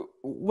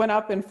went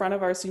up in front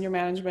of our senior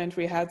management.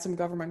 We had some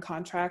government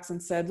contracts and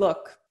said,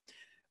 look,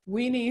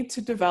 we need to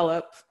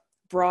develop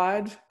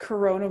broad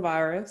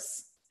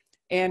coronavirus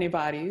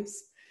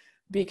antibodies,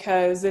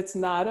 because it's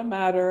not a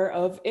matter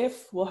of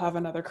if we'll have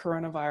another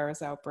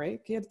coronavirus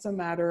outbreak, it's a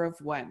matter of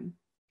when.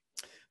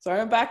 So I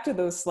went back to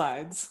those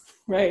slides,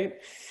 right?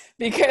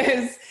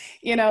 Because,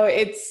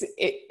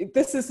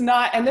 this is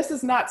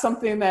not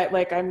something that,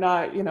 like, I'm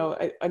not,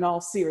 an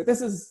all-seer.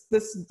 This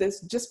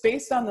just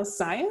based on the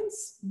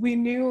science, we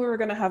knew we were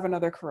going to have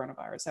another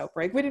coronavirus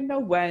outbreak. We didn't know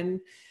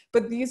when,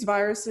 but these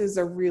viruses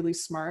are really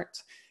smart.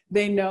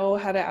 They know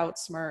how to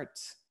outsmart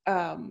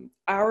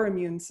our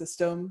immune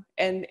system,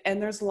 and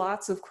there's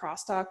lots of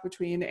crosstalk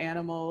between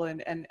animal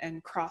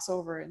and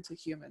crossover into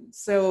humans.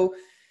 So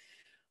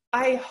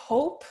I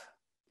hope,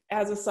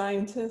 as a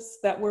scientist,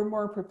 that we're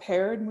more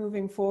prepared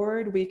moving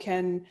forward. We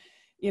can,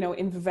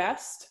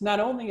 invest not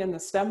only in the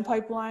STEM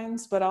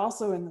pipelines, but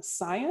also in the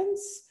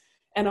science,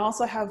 and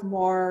also have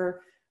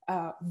more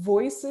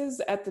voices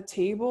at the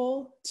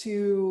table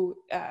to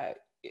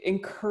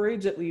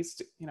encourage at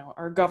least,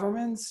 our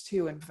governments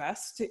to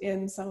invest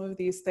in some of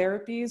these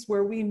therapies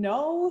where we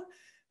know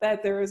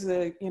that there is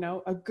a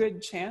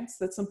good chance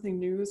that something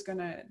new is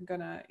gonna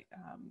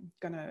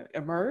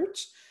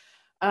emerge.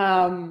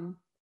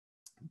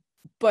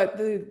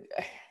 But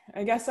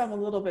I guess I'm a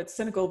little bit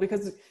cynical,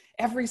 because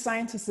every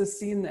scientist has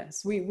seen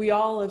this. We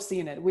all have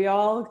seen it. We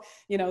all,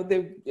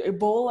 the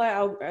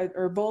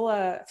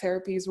Ebola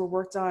therapies were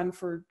worked on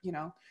for,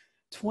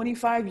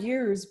 25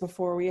 years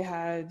before we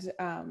had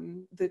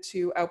the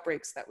two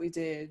outbreaks that we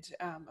did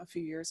a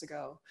few years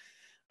ago.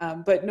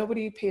 But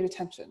nobody paid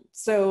attention.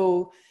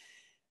 So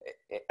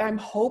I'm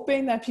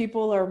hoping that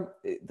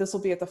this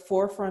will be at the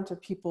forefront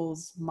of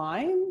people's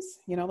minds.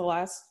 The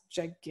last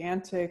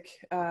gigantic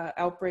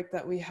outbreak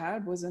that we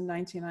had was in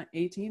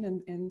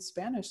 1918 in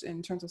Spanish,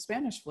 in terms of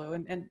Spanish flu,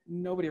 and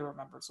nobody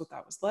remembers what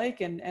that was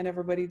like, and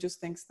everybody just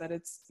thinks that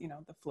it's,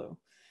 the flu.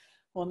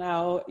 Well,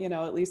 now,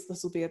 at least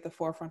this will be at the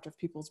forefront of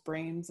people's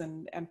brains,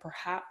 and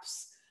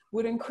perhaps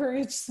would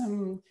encourage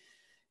some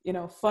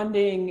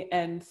funding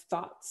and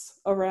thoughts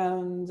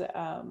around,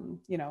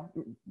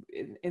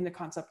 in the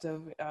concept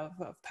of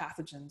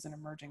pathogens and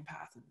emerging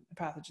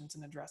pathogens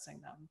and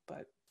addressing them.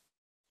 But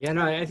yeah,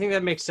 no, I think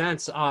that makes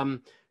sense.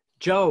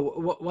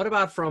 Joe, what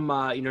about from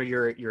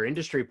your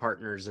industry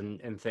partners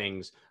and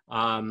things?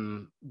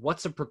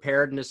 What's the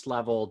preparedness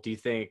level, do you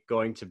think,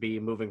 going to be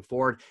moving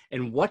forward?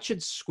 And what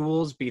should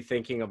schools be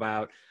thinking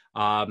about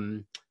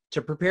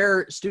to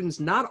prepare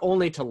students not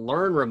only to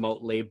learn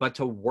remotely, but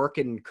to work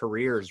in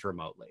careers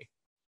remotely?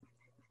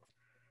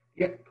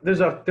 Yeah,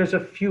 there's a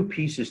few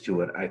pieces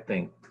to it, I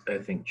think,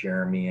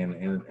 Jeremy,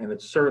 and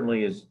it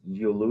certainly, as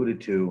you alluded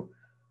to,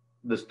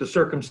 the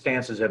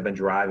circumstances have been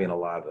driving a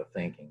lot of the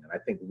thinking. And I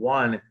think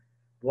one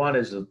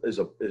is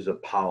a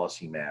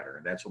policy matter,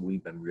 and that's what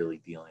we've been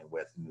really dealing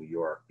with in New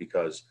York,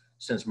 because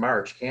since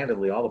March,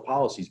 candidly, all the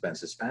policy's been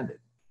suspended,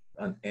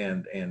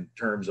 and in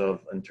terms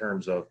of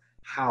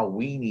how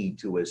we need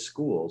to as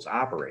schools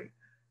operate.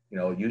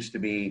 It used to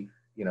be,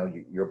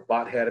 your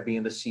butt had to be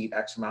in the seat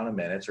X amount of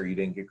minutes or you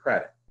didn't get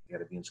credit. You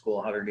had to be in school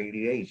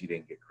 180 days, you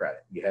didn't get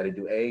credit. You had to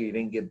do A, you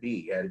didn't get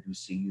B. You had to do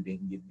C, you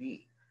didn't get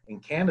D.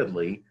 And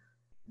candidly,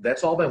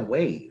 that's all been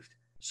waived.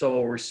 So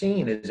what we're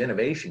seeing is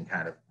innovation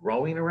kind of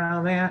growing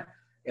around that.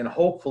 And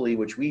hopefully,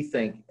 which we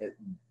think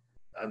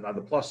on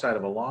the plus side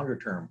of a longer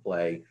term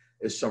play,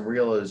 is some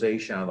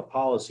realization on the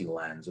policy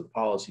lens, of the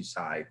policy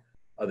side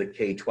of the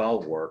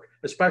K-12 work,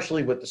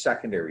 especially with the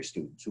secondary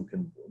students who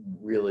can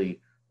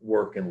really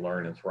work and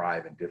learn and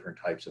thrive in different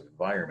types of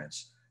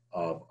environments,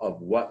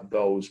 of what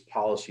those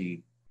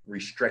policy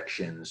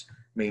restrictions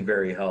may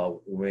very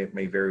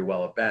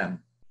well have been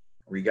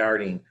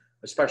regarding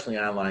especially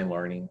online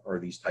learning or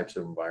these types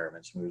of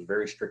environments. And there's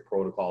very strict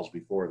protocols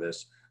before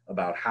this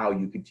about how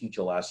you could teach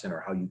a lesson or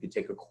how you could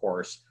take a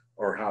course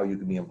or how you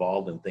could be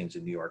involved in things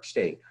in New York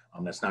State.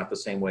 That's not the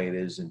same way it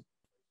is in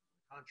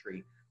the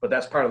country, but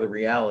that's part of the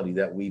reality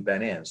that we've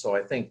been in. So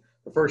I think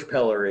the first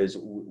pillar is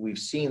we've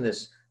seen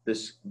this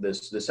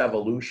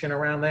evolution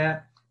around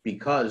that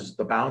because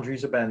the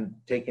boundaries have been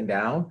taken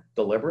down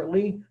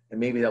deliberately, and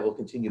maybe that will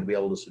continue to be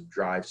able to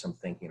drive some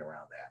thinking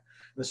around that.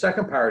 And the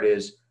second part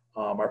is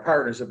our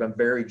partners have been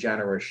very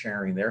generous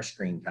sharing their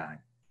screen time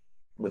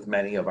with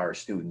many of our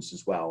students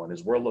as well. And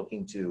as we're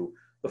looking to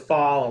the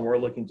fall and we're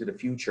looking to the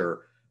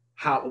future,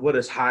 what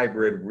does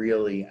hybrid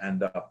really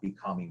end up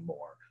becoming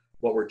more?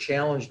 What we're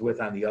challenged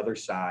with on the other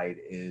side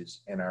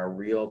is in our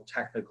real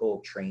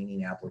technical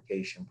training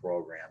application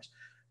programs.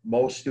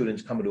 Most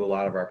students come into a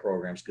lot of our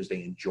programs because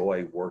they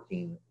enjoy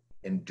working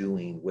and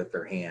doing with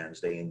their hands.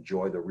 They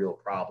enjoy the real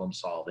problem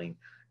solving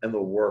and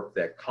the work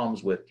that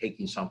comes with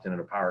taking something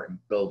apart and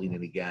building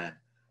it again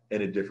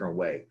in a different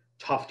way.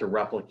 Tough to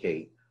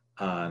replicate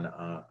in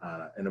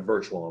a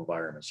virtual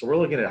environment. So we're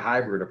looking at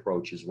hybrid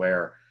approaches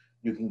where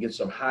you can get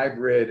some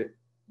hybrid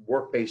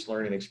work-based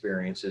learning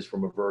experiences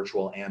from a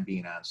virtual and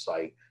being on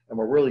site. And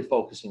we're really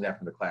focusing that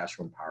from the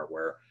classroom part,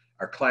 where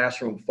our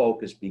classroom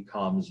focus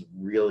becomes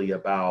really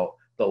about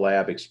the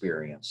lab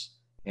experience.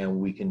 And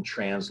we can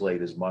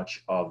translate as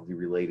much of the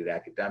related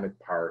academic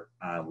part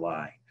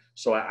online.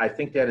 So I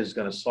think that is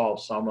going to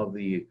solve some of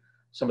the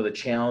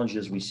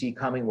challenges we see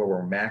coming, where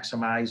we're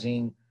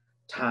maximizing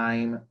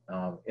time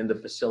in the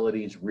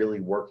facilities, really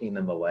working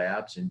in the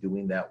labs and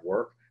doing that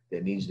work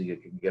that needs to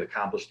get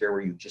accomplished there,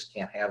 where you just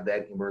can't have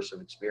that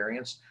immersive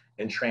experience,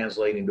 and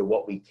translating to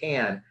what we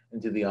can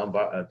into the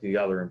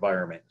other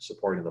environment,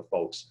 supporting the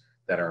folks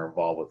that are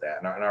involved with that.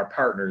 And our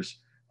partners,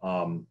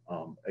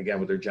 again,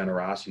 with their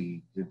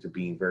generosity to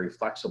being very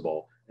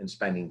flexible and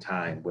spending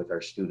time with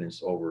our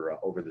students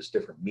over this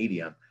different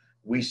medium,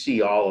 we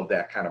see all of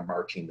that kind of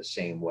marching the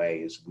same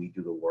way as we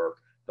do the work,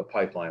 the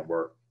pipeline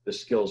work, the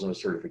skills and the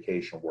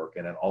certification work,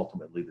 and then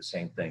ultimately the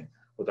same thing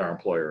with our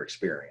employer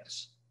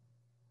experience.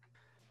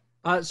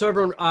 So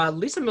everyone,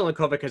 Lisa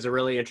Milinkovic has a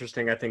really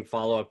interesting, I think,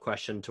 follow-up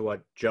question to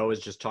what Joe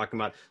was just talking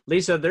about.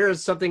 Lisa, there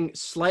is something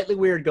slightly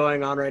weird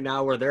going on right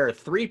now where there are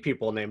 3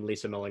 people named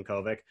Lisa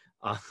Milinkovic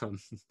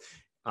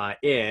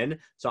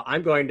so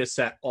I'm going to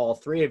set all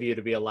 3 of you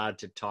to be allowed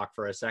to talk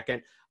for a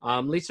second.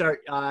 Lisa,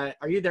 are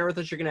you there with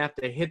us? You're going to have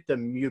to hit the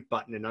mute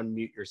button and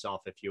unmute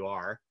yourself if you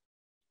are.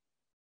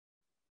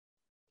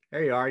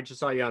 There you are. I just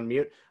saw you on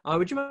mute.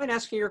 Would you mind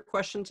asking your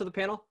question to the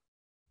panel?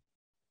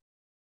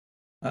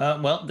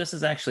 Well, this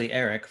is actually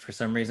Eric. For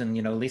some reason,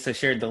 Lisa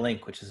shared the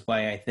link, which is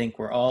why I think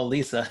we're all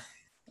Lisa.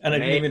 And I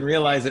didn't even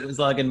realize it was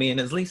logging me in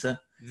as Lisa.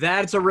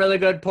 That's a really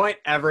good point,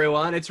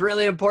 everyone. It's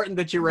really important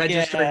that you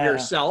register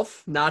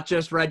yourself, not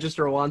just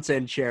register once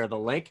and share the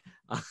link.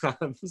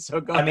 So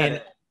go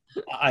ahead.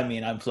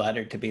 I'm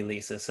flattered to be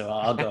Lisa, so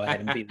I'll go ahead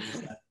and be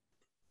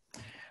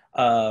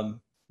Lisa.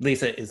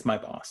 Lisa is my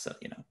boss, so,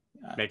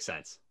 Makes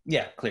sense.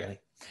 Yeah, clearly.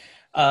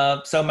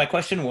 So my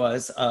question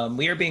was,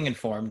 we are being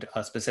informed,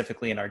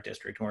 specifically in our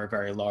district, we're a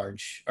very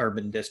large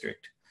urban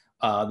district,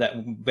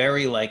 that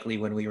very likely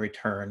when we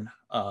return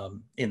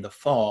in the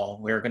fall,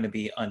 we're going to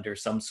be under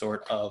some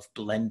sort of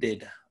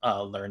blended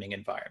learning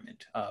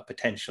environment,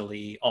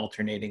 potentially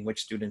alternating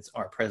which students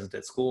are present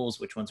at schools,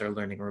 which ones are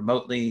learning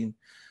remotely,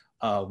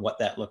 What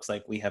that looks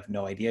like, we have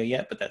no idea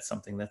yet, but that's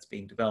something that's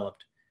being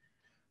developed.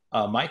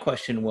 My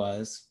question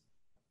was,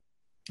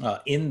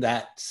 in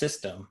that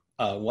system,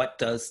 what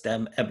does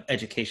STEM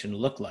education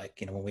look like?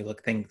 You know, when we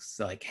look things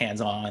like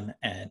hands-on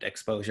and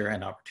exposure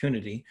and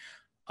opportunity,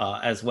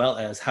 as well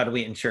as how do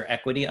we ensure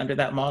equity under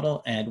that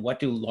model, and what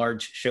do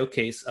large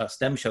showcase,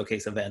 STEM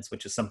showcase events,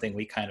 which is something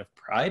we kind of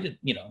prided,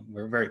 you know,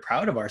 we're very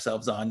proud of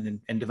ourselves on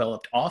and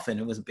developed often.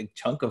 It was a big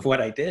chunk of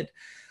what I did.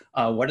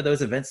 What do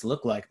those events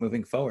look like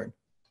moving forward?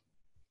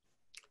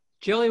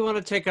 Jill, you want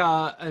to take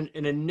an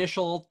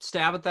initial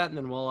stab at that, and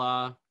then we'll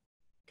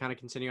kind of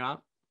continue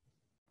out?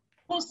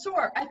 Well,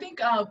 sure. I think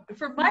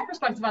from my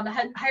perspective on the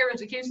higher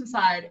education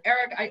side,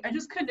 Eric, I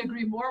just couldn't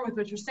agree more with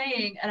what you're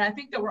saying. And I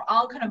think that we're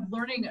all kind of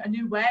learning a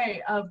new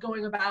way of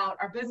going about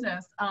our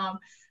business.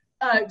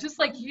 Just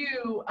like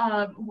you,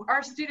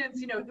 our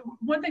students, you know,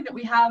 one thing that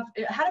we have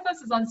ahead of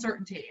us is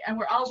uncertainty, and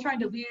we're all trying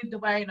to lead the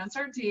way in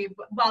uncertainty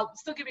while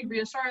still giving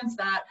reassurance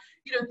that,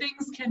 you know,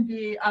 things can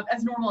be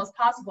as normal as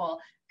possible,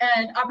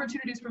 and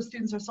opportunities for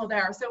students are still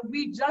there. So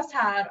we just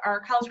had our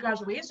college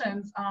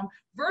graduations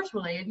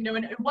virtually, you know,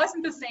 and it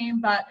wasn't the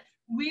same, but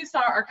we saw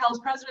our college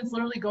presidents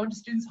literally go into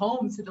students'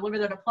 homes to deliver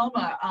their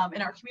diploma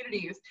in our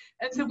communities.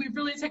 And so we've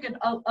really taken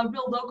a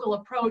real local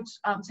approach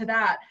to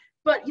that.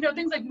 But, you know,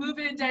 things like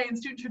move-in day and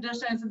student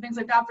traditions and things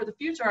like that for the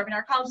future, I mean,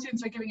 our college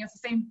students are giving us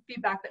the same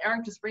feedback that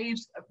Eric just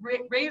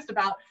raised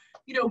about,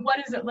 you know, what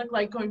does it look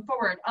like going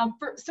forward?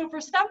 So for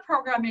STEM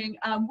programming,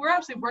 we're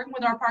actually working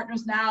with our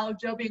partners now,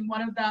 Joe being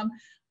one of them,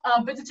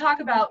 but to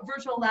talk about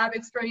virtual lab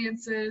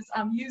experiences,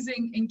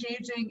 using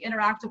engaging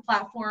interactive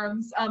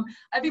platforms.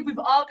 I think we've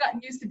all gotten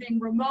used to being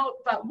remote,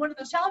 but one of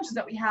the challenges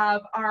that we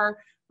have are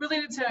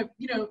related to,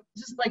 you know,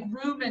 just like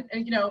room and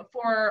you know,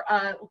 for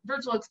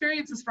virtual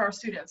experiences for our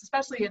students,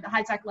 especially in the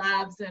high-tech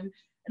labs and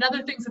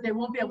other things that they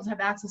won't be able to have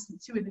access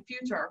to in the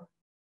future.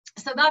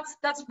 So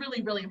that's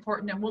really, really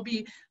important, and we'll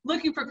be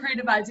looking for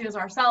creative ideas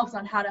ourselves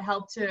on how to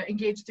help to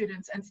engage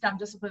students in STEM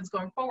disciplines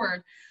going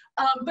forward.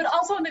 But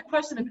also in the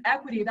question of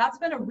equity, that's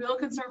been a real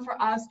concern for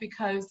us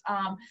because,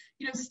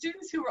 you know,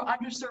 students who were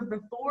underserved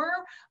before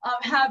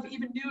have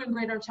even new and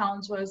greater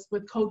challenges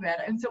with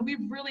COVID. And so we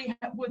really,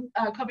 with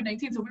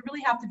COVID-19, so we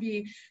really have to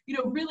be, you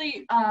know,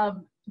 really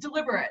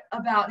deliberate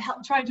about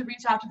trying to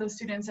reach out to those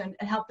students and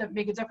help them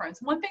make a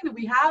difference. One thing that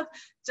we have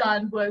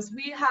done was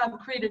we have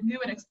created new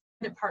and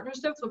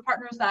partnerships with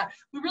partners that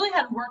we really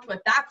hadn't worked with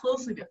that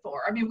closely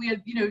before. I mean, we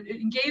had, you know,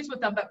 engaged with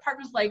them, but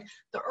partners like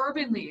the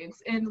urban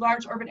leagues in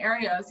large urban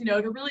areas, you know,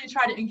 to really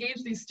try to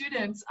engage these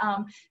students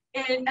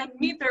and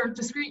meet their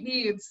discrete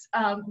needs,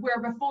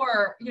 where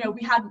before, you know,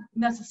 we hadn't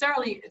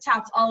necessarily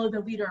tapped all of the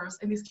leaders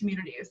in these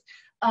communities.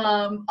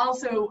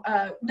 Also,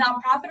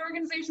 nonprofit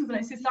organizations, and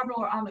I see several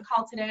are on the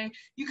call today,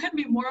 you couldn't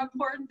be more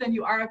important than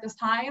you are at this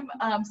time.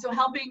 So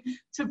helping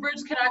to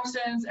bridge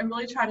connections and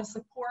really try to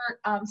support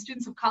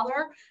students of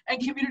color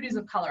and communities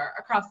of color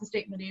across the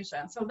state and the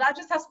nation. So that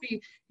just has to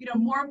be, you know,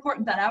 more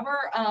important than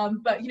ever.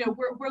 But, you know,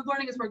 we're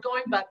learning as we're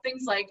going, but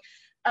things like,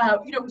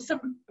 you know,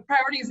 some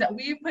priorities that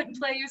we've put in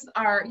place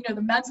are, you know,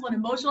 the mental and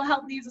emotional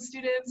health needs of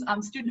students,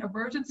 student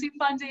emergency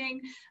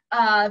funding,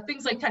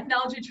 things like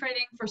technology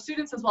training for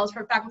students as well as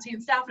for faculty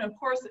and staff, and of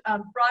course,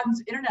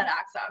 broadened internet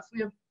access.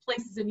 We have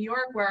places in New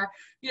York where,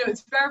 you know,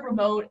 it's very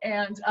remote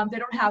and they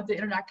don't have the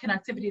internet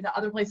connectivity that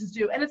other places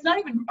do. And it's not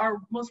even our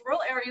most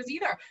rural areas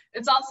either.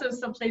 It's also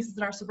some places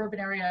in our suburban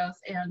areas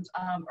and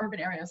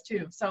urban areas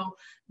too. So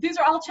these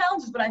are all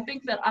challenges, but I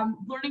think that I'm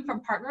learning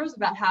from partners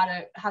about how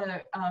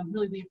to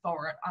really lead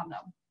forward on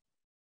them.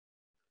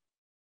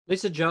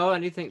 Lisa, Joe,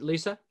 anything?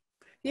 Lisa?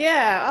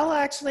 Yeah,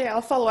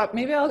 I'll follow up.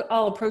 Maybe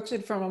I'll approach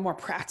it from a more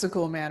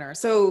practical manner.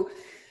 So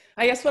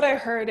I guess what I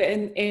heard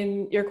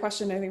in your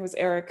question, I think it was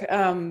Eric,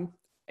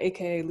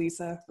 AKA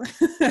Lisa,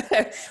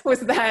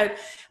 was that,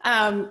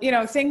 you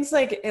know, things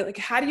like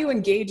how do you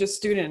engage a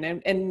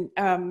student?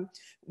 And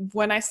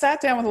when I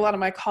sat down with a lot of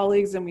my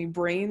colleagues and we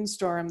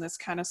brainstormed this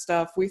kind of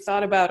stuff, we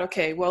thought about,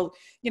 okay, well,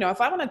 you know,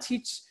 if I want to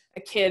teach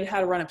a kid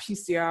how to run a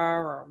PCR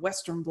or a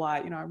Western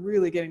blot, you know, I'm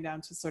really getting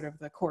down to sort of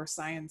the core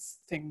science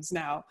things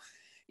now,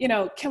 you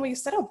know, can we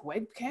set up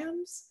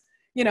webcams?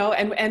 You know,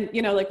 and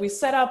you know, like we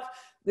set up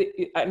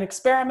an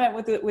experiment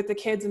with the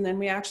kids, and then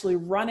we actually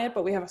run it,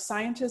 but we have a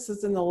scientist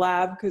that's in the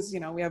lab because, you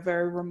know, we have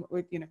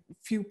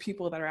few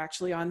people that are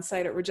actually on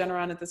site at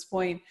Regeneron at this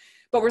point,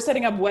 but we're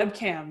setting up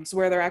webcams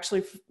where they're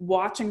actually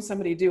watching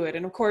somebody do it.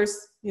 And of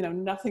course, you know,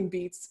 nothing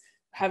beats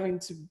having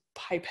to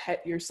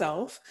pipette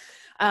yourself.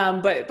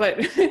 But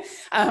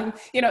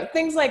you know,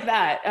 things like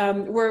that.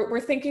 We're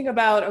thinking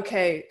about,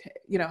 okay,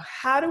 you know,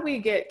 how do we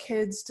get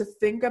kids to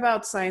think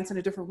about science in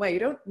a different way? You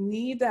don't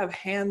need to have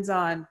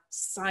hands-on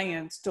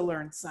science to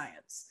learn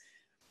science.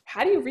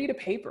 How do you read a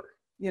paper?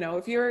 You know,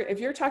 if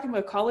you're talking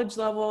about college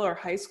level or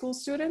high school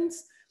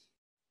students,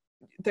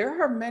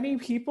 there are many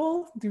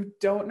people who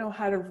don't know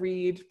how to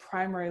read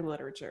primary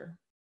literature.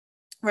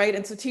 Right.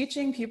 And so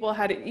teaching people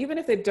how to, even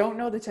if they don't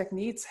know the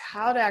techniques,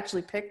 how to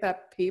actually pick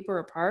that paper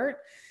apart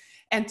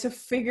and to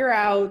figure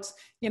out,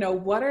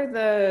 what are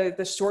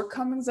the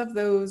shortcomings of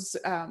those,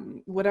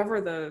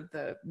 whatever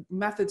the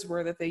methods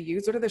were that they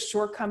used. What are the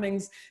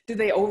shortcomings? Did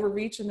they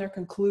overreach in their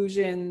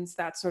conclusions?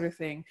 That sort of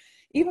thing.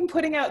 Even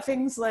putting out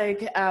things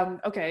like,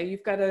 okay,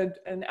 you've got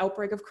an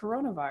outbreak of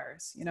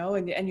coronavirus,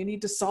 and you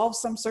need to solve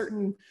some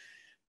certain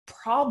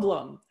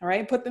problem, all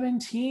right? Put them in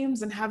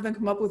teams and have them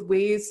come up with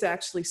ways to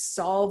actually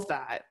solve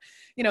that.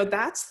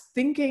 That's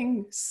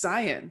thinking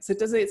science.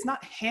 It's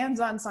not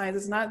hands-on science.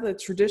 It's not the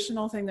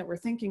traditional thing that we're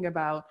thinking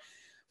about,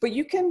 but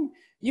you can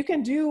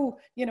do,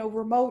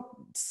 remote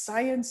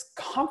science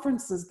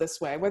conferences this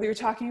way, whether you're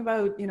talking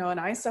about, an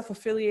ISEF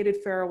affiliated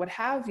fair or what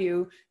have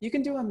you. You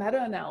can do a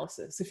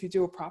meta-analysis if you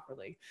do it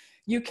properly.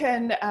 You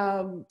can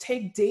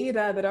take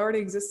data that already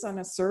exists on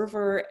a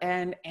server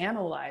and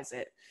analyze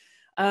it.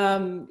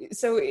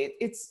 So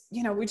it's,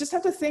 we just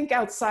have to think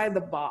outside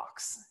the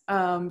box.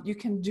 You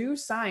can do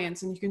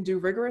science, and you can do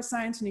rigorous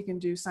science, and you can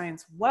do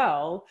science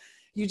well.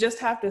 You just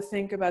have to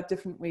think about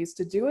different ways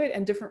to do it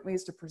and different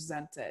ways to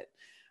present it.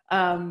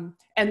 And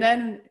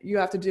then you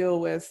have to deal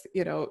with,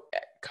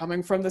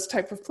 coming from this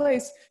type of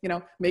place,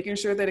 making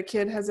sure that a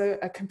kid has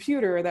a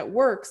computer that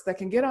works, that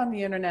can get on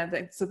the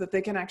internet, so that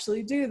they can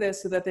actually do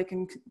this, so that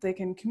they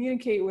can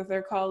communicate with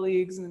their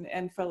colleagues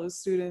and fellow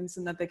students,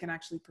 and that they can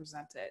actually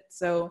present it.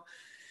 So,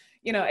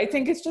 I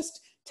think it's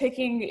just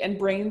taking and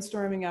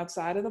brainstorming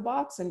outside of the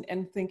box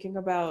and thinking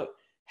about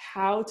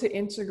how to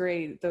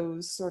integrate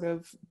those sort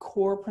of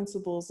core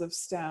principles of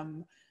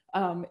STEM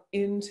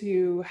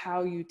into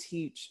how you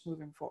teach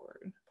moving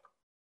forward.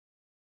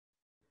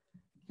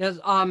 Yes,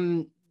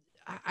 I'd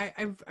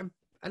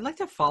like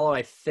to follow,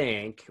 I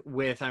think,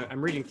 with,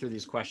 I'm reading through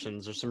these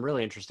questions. There's some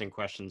really interesting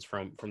questions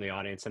from the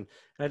audience. And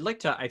I'd like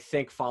to, I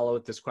think, follow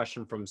with this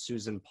question from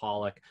Susan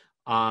Pollock.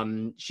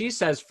 She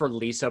says for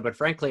Lisa, but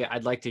frankly,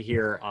 I'd like to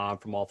hear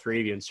from all three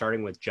of you, and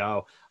starting with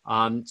Joe.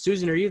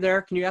 Susan, are you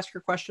there? Can you ask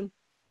your question?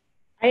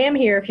 I am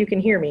here if you can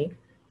hear me.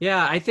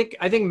 Yeah, I think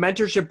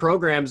mentorship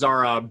programs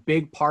are a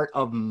big part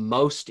of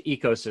most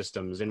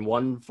ecosystems in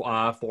one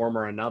form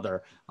or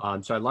another.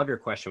 So I love your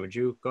question. Would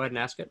you go ahead and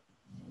ask it?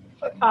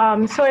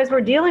 So as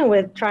we're dealing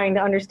with trying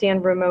to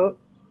understand remote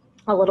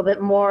a little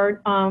bit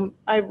more,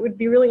 I would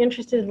be really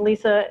interested,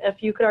 Lisa,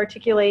 if you could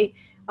articulate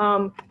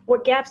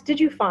what gaps did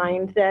you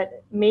find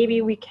that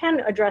maybe we can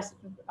address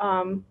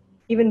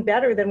even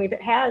better than we've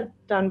had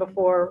done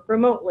before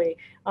remotely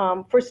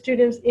for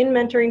students in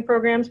mentoring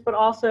programs, but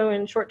also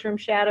in short-term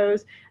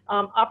shadows,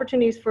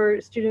 opportunities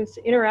for students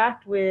to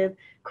interact with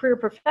career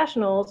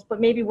professionals, but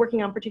maybe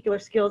working on particular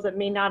skills that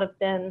may not have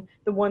been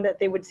the one that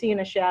they would see in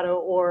a shadow,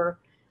 or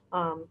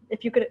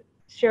if you could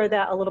share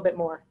that a little bit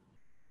more.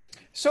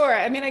 Sure.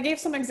 I mean, I gave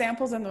some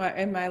examples in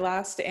my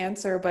last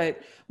answer, but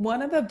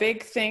one of the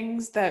big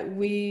things that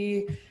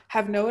we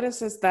have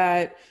noticed is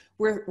that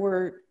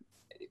we're,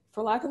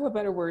 for lack of a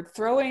better word,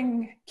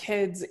 throwing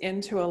kids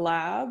into a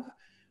lab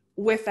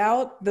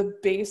without the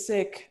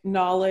basic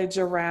knowledge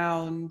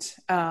around,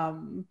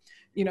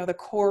 the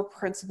core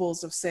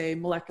principles of, say,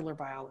 molecular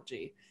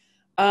biology.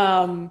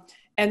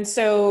 And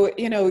so,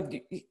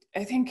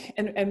 I think,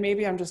 and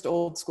maybe I'm just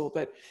old school,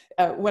 but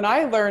when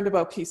I learned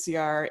about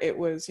PCR, it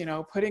was,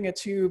 putting a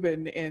tube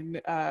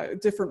in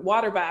different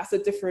water baths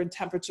at different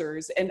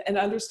temperatures and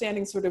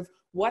understanding sort of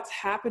what's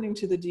happening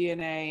to the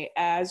DNA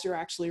as you're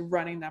actually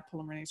running that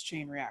polymerase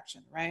chain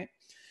reaction, right?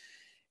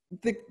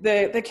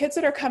 The kids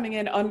that are coming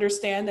in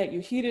understand that you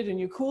heat it and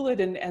you cool it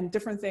and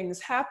different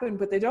things happen,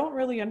 but they don't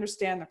really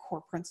understand the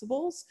core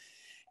principles.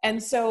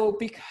 And so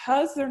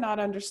because they're not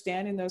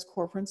understanding those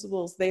core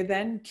principles, they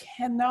then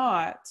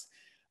cannot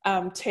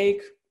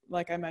take,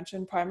 like I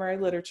mentioned, primary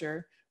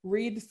literature,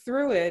 read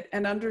through it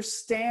and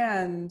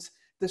understand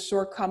the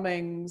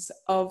shortcomings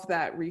of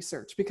that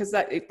research, because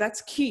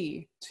that's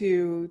key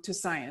to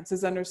science,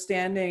 is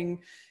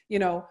understanding,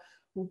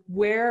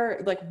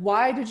 where, like,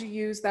 why did you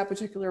use that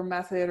particular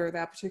method or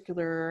that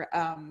particular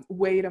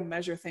way to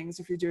measure things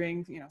if you're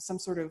doing, some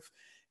sort of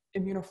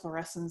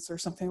immunofluorescence or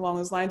something along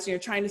those lines. You're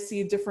trying to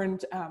see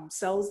different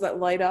cells that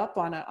light up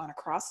on a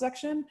cross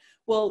section.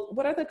 Well,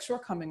 what are the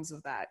shortcomings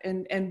of that,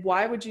 and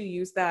why would you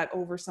use that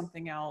over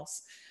something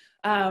else?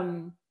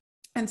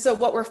 And so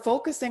what we're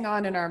focusing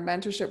on in our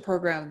mentorship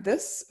program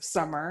this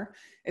summer,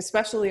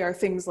 especially, are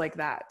things like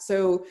that.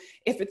 So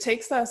if it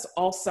takes us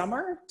all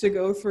summer to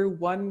go through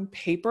one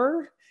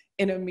paper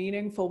in a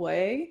meaningful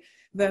way,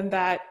 then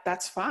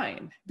that's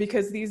fine,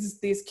 because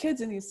these kids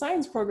in these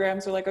science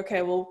programs are like,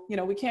 okay, well,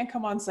 we can't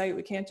come on site,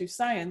 we can't do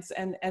science.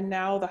 And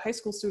now the high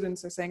school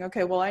students are saying,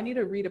 okay, well, I need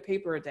to read a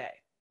paper a day.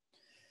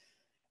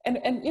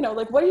 And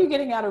like, what are you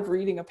getting out of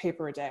reading a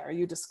paper a day? Are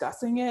you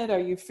discussing it? Are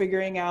you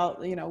figuring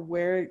out,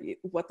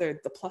 what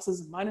the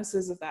pluses and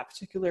minuses of that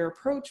particular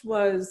approach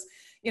was?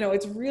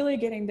 It's really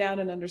getting down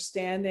and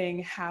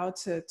understanding how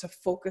to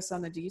focus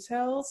on the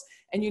details.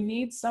 And you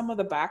need some of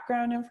the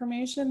background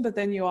information, but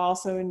then you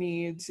also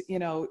need,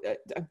 a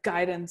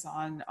guidance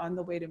on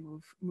the way to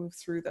move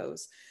through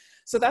those.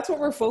 So that's what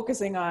we're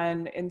focusing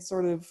on in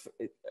sort of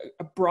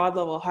a broad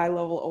level, high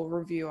level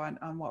overview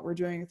on what we're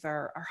doing with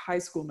our high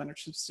school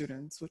mentorship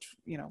students, which,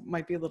 you know,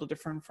 might be a little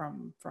different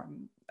from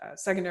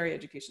secondary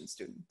education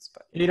students.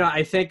 But you know,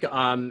 I think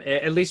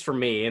at least for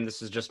me, and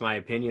this is just my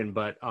opinion,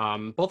 but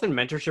both in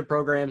mentorship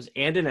programs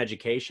and in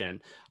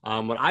education,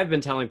 what I've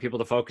been telling people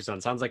to focus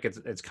on sounds like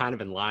it's kind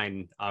of in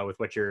line with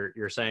what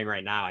you're saying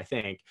right now, I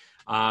think,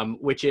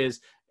 which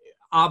is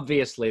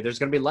obviously there's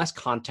going to be less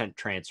content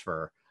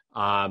transfer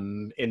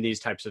in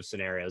these types of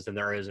scenarios than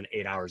there is in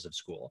 8 hours of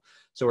school.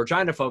 So we're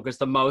trying to focus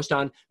the most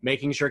on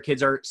making sure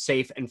kids are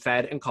safe and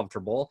fed and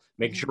comfortable,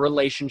 making sure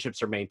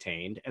relationships are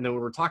maintained. And then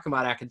when we're talking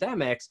about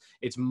academics,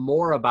 it's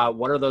more about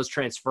what are those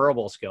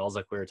transferable skills,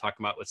 like we were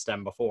talking about with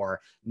STEM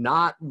before,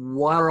 not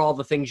what are all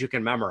the things you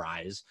can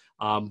memorize,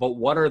 but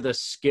what are the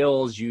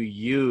skills you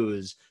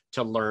use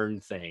to learn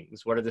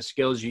things? What are the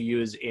skills you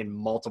use in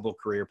multiple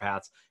career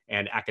paths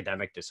and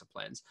academic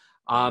disciplines?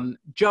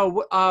 Joe,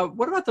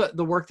 what about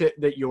the work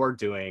that you're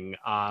doing?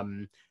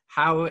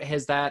 How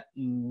has that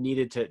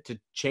needed to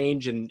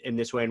change in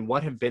this way, and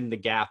what have been the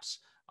gaps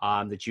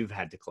that you've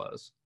had to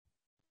close?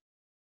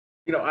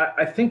 You know,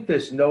 I think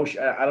this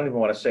notion, I don't even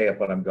want to say it,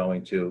 but I'm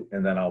going to,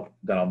 and then I'll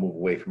move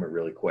away from it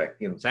really quick.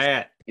 You know,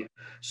 say it.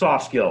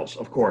 Soft skills,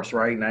 of course,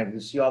 right? And I can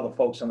see all the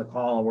folks on the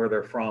call and where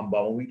they're from,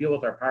 but when we deal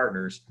with our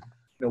partners,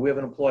 you know, we have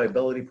an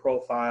employability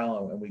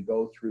profile, and we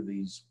go through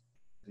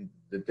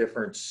the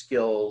different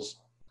skills,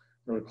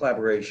 you know, the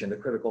collaboration, the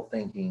critical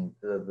thinking,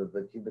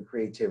 the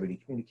creativity,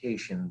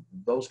 communication,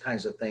 those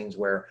kinds of things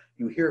where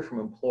you hear from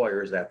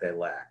employers that they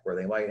lack, where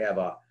they might have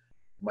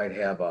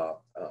a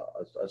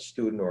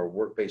student or a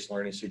work-based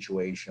learning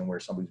situation where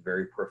somebody's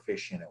very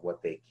proficient at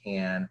what they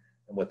can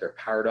and what they're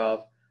part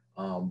of,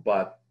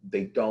 but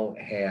they don't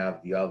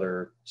have the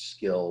other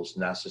skills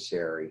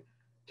necessary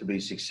to be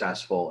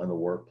successful in the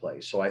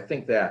workplace. So I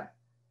think that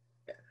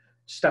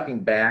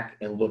stepping back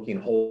and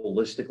looking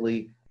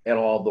holistically at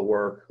all the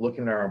work,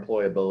 looking at our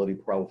employability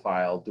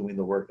profile, doing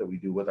the work that we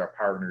do with our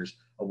partners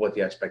of what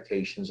the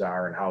expectations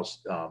are and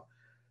how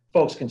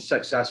folks can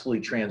successfully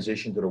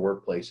transition to the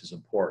workplace is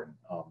important.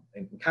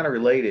 And kind of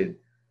related,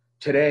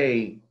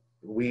 today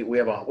we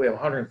have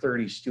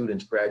 130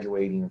 students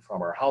graduating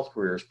from our health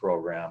careers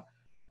program.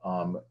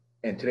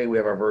 And today we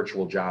have our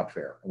virtual job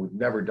fair. And we've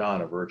never done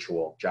a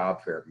virtual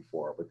job fair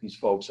before, but these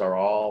folks are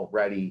all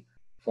ready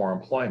for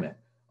employment.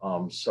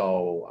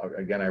 So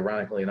again,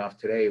 ironically enough,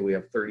 today we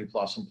have 30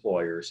 plus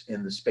employers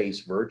in the space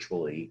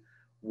virtually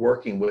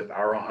working with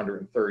our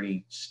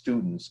 130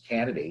 students,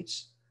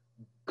 candidates,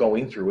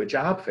 going through a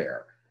job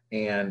fair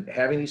and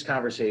having these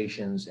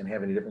conversations and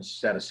having a different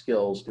set of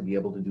skills to be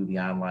able to do the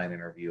online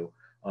interview,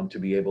 to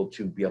be able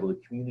to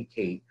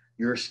communicate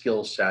your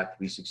skill set to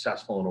be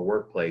successful in a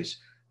workplace.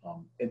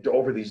 And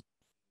over these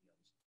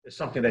is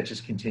something that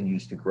just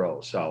continues to grow.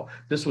 So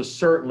this was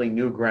certainly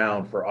new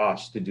ground for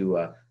us to do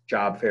a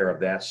job fair of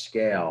that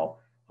scale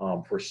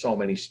for so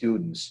many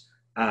students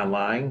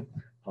online.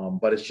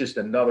 But it's just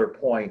another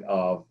point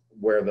of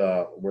where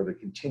the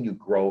continued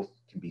growth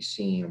can be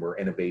seen, where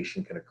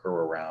innovation can occur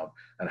around,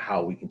 and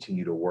how we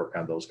continue to work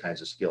on those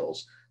kinds of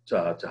skills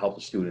to help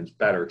the students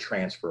better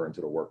transfer into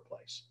the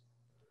workplace.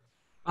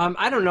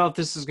 I don't know if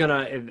this is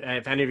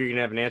if any of you are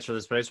gonna have an answer to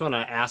this, but I just want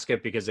to ask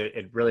it because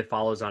it really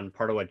follows on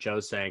part of what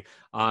Joe's saying.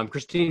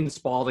 Christine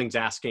Spalding's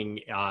asking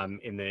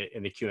in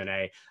the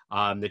Q&A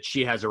that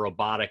she has a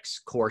robotics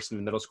course in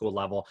the middle school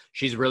level.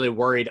 She's really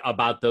worried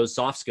about those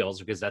soft skills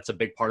because that's a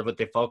big part of what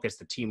they focus,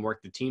 the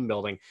teamwork, the team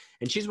building.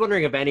 And she's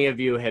wondering if any of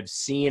you have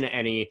seen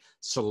any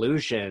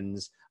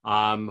solutions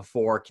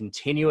for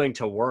continuing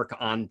to work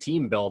on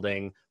team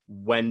building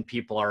when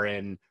people are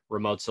in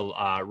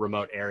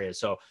remote areas.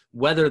 So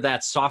whether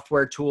that's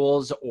software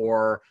tools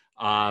or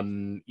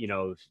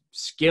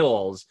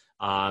skills,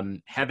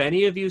 have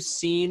any of you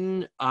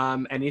seen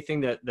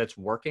anything that's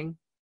working?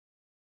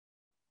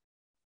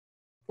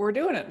 We're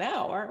doing it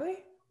now, aren't we?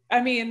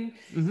 I mean,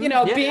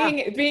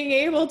 being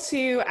able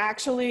to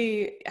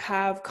actually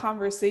have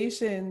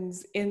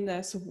conversations in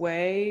this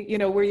way,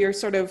 where you're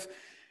sort of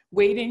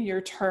waiting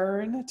your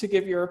turn to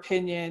give your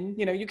opinion.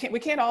 We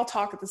can't all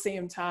talk at the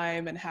same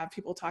time and have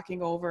people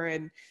talking over,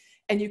 and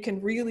you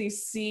can really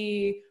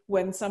see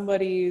when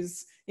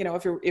somebody's,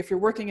 if you're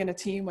working in a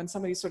team, when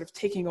somebody's sort of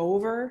taking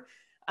over.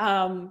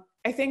 I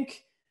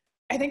think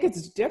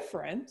it's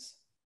different,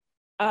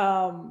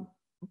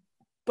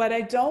 but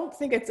I don't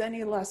think it's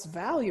any less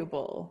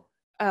valuable.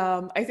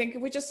 I think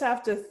we just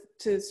have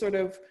to sort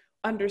of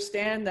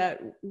understand that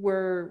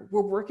we're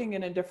working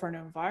in a different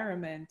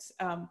environment,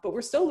 but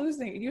we're still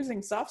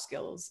using soft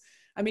skills.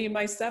 I mean,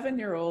 my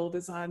 7-year-old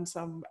is on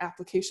some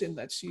application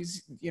that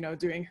she's,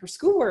 doing her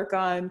schoolwork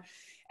on,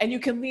 and you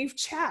can leave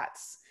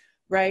chats,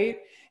 right?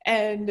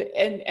 And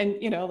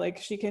like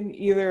she can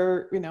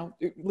either,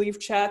 leave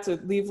chats or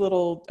leave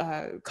little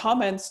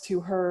comments to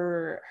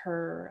her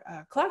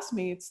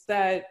classmates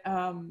that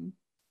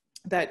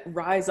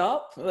rise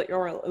up,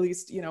 or at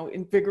least,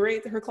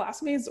 invigorate her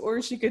classmates,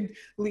 or she could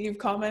leave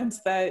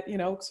comments that,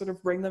 sort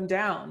of bring them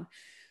down.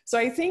 So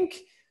I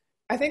think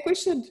we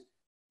should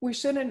we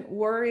shouldn't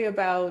worry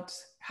about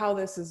how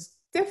this is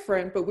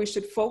different, but we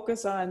should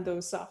focus on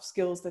those soft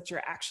skills that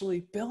you're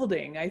actually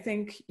building. I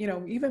think, you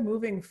know, even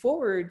moving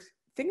forward,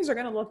 things are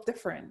going to look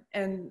different.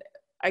 And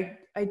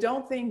I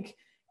don't think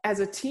as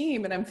a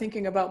team, and I'm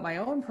thinking about my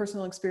own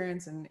personal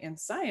experience in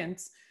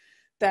science,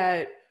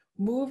 that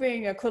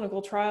moving a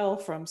clinical trial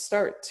from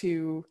start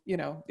to, you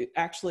know,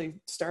 actually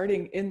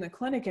starting in the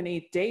clinic in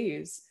 8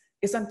 days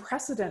is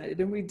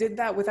unprecedented. And we did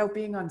that without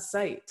being on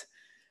site.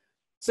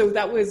 So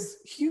that was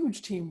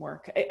huge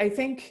teamwork. I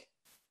think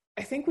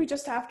we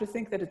just have to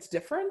think that it's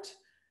different.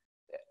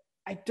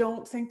 I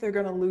don't think they're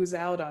going to lose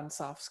out on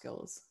soft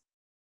skills.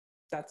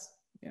 That's,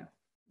 yeah.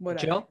 What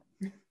Jill?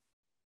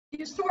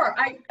 Yeah, sure.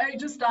 I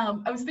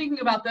was thinking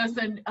about this,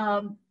 and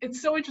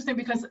it's so interesting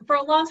because for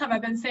a long time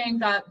I've been saying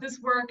that this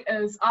work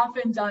is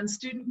often done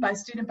student by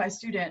student by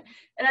student.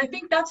 And I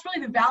think that's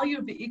really the value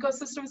of the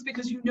ecosystems,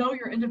 because you know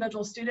your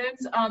individual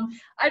students.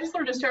 I just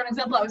wanted to share an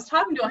example. I was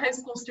talking to a high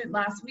school student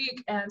last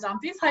week, and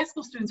these high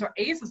school students are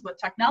aces with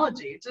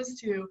technology, just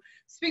to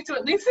speak to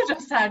what Lisa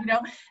just said, you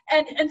know,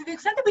 and to the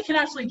extent that we can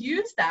actually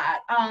use that,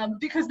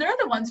 because they're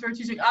the ones who are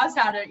teaching us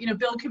how to, you know,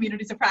 build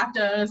communities of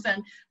practice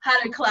and how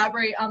to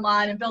collaborate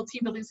online and build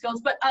team building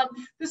skills. But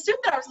the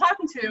student that I was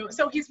talking to,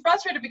 so he's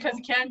frustrated because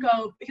he can't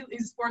go,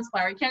 he's a sports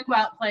player, he can't go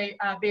out and play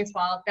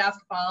baseball,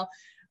 basketball.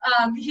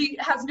 He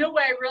has no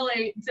way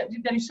really that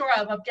he's sure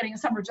of getting a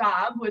summer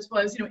job, which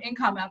was, you know,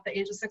 income at the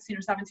age of 16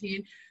 or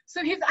 17.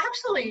 So he's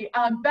actually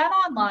been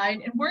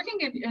online and working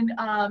in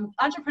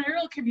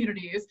entrepreneurial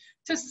communities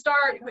to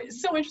start,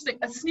 it's so interesting,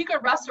 a sneaker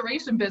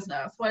restoration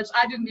business, which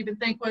I didn't even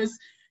think was,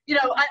 you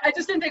know, I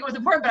just didn't think it was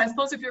important, but I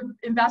suppose if you're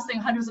investing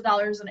hundreds of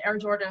dollars in Air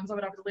Jordans or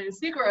whatever the latest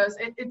sneaker is,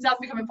 it does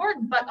become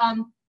important. But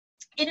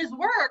in his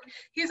work,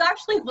 he's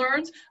actually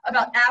learned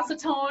about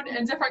acetone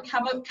and different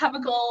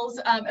chemicals,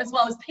 as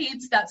well as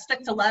paints that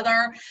stick to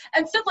leather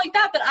and stuff like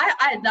that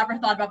I had never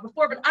thought about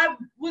before. But I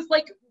was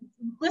like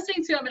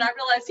listening to him, and I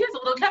realized he has a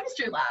little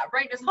chemistry lab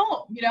right in his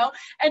home, you know.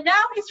 And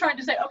now he's trying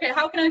to say, okay,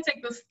 how can I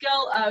take the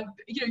skill of,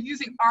 you know,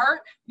 using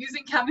art,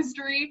 using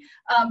chemistry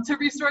to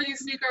restore these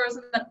sneakers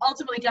and then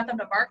ultimately get them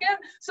to market.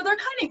 So they're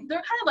kind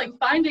of like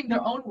finding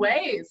their own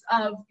ways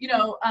of, you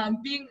know,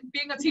 being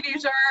a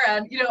teenager,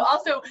 and, you know,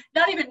 also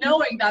not even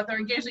knowing that they're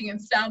engaging in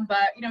STEM,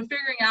 but, you know,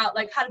 figuring out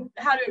like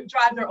how to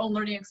drive their own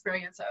learning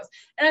experiences.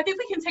 And I think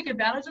we can take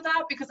advantage of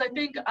that, because I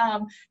think,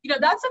 you know,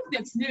 that's something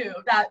that's new,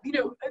 that, you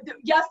know,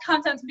 yes,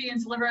 content's being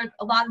delivered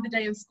a lot of the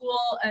day in school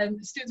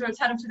and students are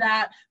attentive to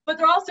that, but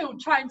they're also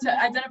trying to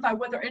identify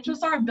what their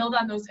interests are and build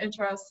on those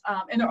interests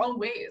in their own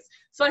ways.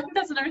 So I think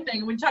that's another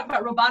thing. When you talk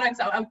about robotics,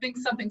 I would think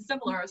something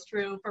similar is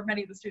true for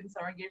many of the students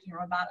that are engaging in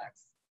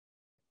robotics.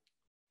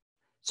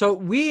 So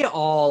we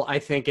all, I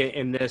think,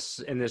 in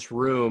this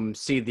room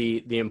see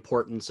the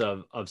importance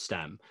of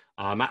STEM.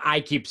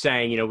 I keep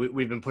saying, you know,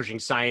 we've been pushing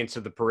science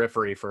to the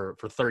periphery for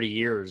 30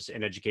 years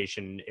in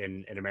education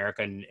in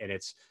America, and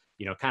it's,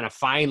 you know, kind of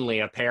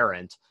finally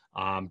apparent,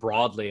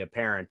 broadly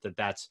apparent, that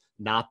that's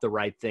not the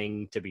right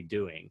thing to be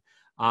doing.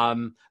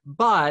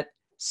 But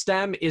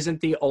STEM isn't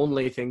the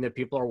only thing that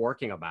people are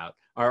working about,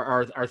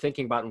 are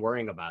thinking about and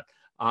worrying about.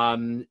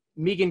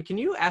 Megan, can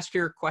you ask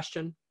your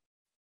question?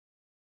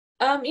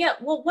 Yeah,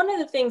 well, one of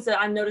the things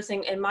that I'm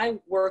noticing in my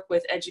work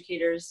with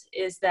educators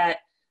is that,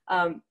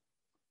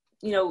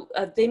 you know,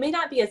 they may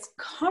not be as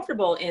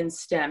comfortable in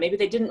STEM. Maybe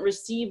they didn't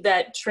receive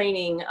that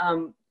training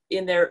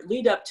in their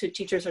lead up to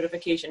teacher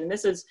certification. And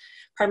this is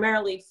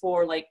primarily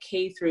for like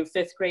K through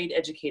 5th grade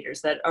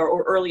educators that are,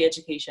 or early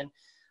education.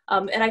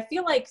 And I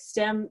feel like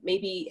STEM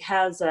maybe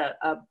has a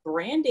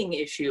branding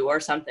issue or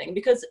something,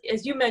 because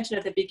as you mentioned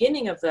at the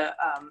beginning of the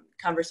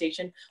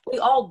conversation, we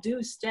all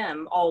do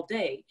STEM all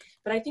day,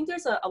 but I think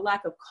there's a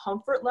lack of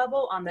comfort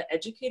level on the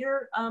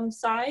educator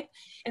side.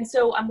 And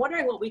so I'm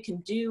wondering what we can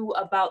do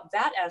about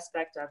that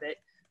aspect of it,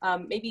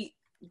 maybe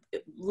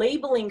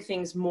labeling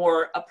things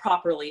more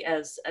properly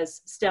as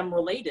STEM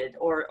related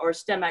or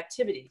STEM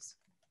activities.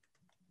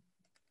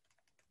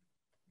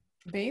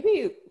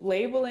 Maybe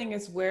labeling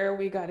is where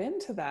we got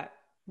into that,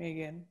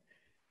 Megan.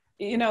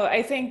 You know,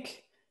 I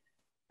think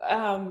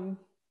I'm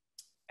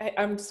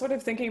sort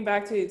of thinking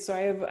back to, so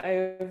I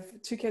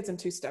have 2 kids and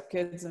 2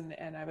 stepkids, and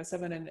I have a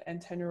 7 and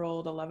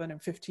 10-year-old, 11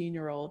 and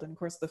 15-year-old, and of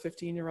course the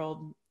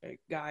 15-year-old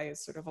guy is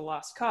sort of a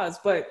lost cause.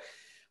 But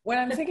when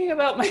I'm thinking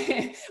about my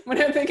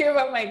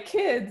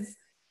kids,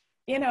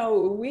 you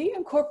know, we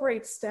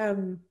incorporate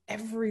STEM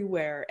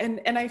everywhere,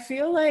 and I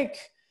feel like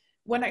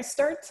when I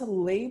start to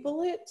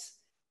label it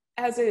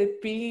as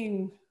it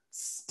being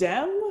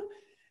STEM,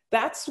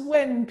 that's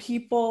when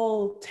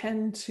people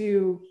tend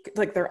to,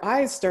 like, their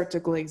eyes start to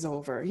glaze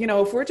over. You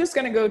know, if we're just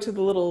going to go to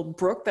the little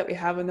brook that we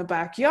have in the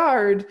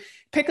backyard,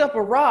 pick up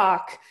a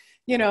rock,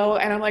 you know,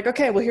 and I'm like,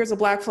 okay, well, here's a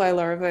black fly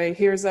larvae,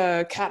 here's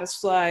a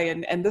caddisfly,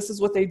 and this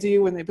is what they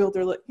do when they build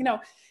their, you know,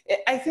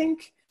 I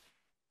think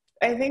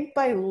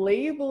by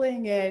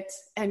labeling it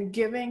and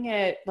giving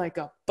it like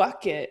a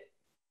bucket,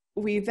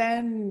 we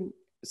then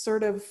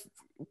sort of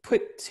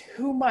put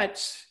too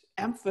much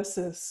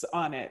emphasis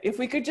on it. If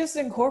we could just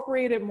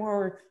incorporate it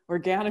more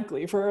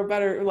organically, for a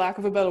better lack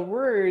of a better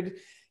word,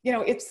 you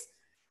know, it's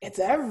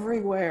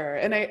everywhere.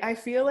 And I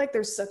feel like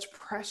there's such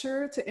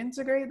pressure to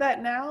integrate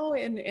that now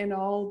in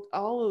all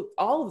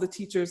of the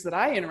teachers that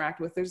I interact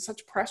with. There's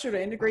such pressure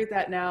to integrate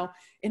that now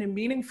in a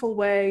meaningful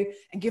way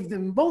and give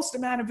them most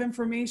amount of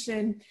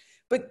information.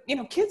 But, you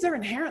know, kids are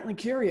inherently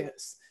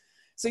curious.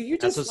 So you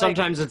just so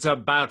sometimes it's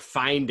about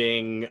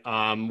finding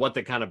what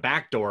the kind of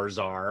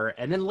backdoors are,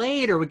 and then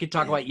later we could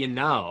talk about, you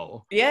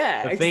know,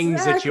 the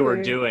things that you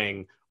were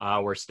doing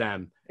were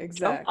STEM.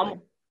 Exactly.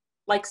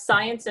 Like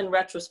science in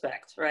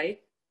retrospect, right?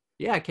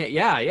 Yeah,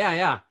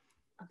 yeah.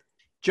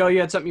 Joe,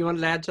 you had something you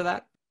wanted to add to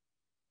that?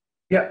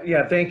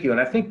 Yeah, thank you. And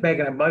I think,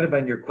 Megan, it might have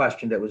been your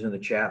question that was in the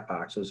chat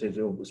box,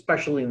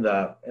 especially in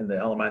the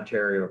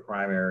elementary or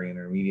primary and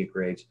intermediate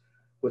grades,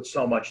 with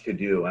so much to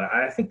do. And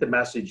I think the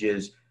message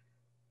is,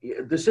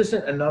 this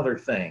isn't another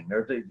thing.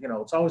 You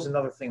know, it's always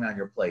another thing on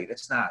your plate.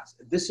 It's not.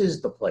 This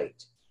is the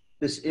plate.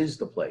 This is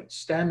the plate.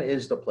 STEM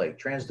is the plate.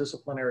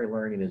 Transdisciplinary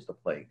learning is the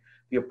plate.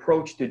 The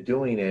approach to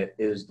doing it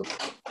is the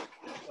plate.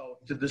 So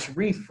to this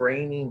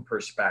reframing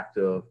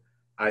perspective,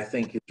 I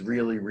think is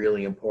really,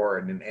 really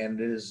important, and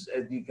it is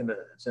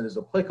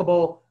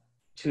applicable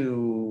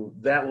to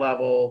that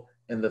level,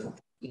 and the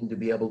thinking to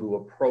be able to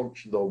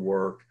approach the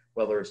work,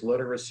 whether it's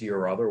literacy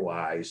or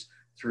otherwise,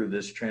 through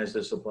this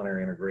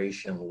transdisciplinary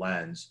integration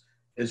lens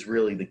is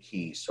really the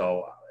key.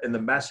 So in the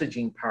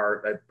messaging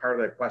part of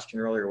that question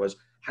earlier was,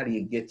 how do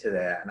you get to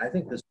that? And I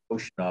think this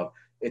notion of,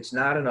 it's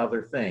not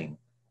another thing,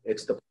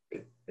 it's the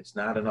plate. It's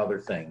not another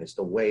thing. It's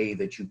the way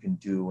that you can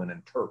do and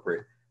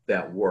interpret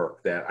that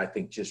work that I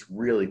think just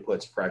really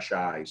puts fresh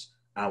eyes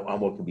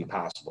on what can be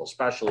possible,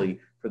 especially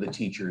for the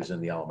teachers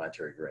in the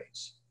elementary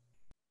grades.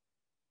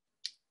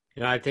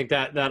 Yeah, I think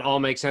that all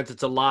makes sense.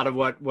 It's a lot of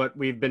what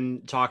we've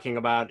been talking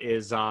about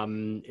is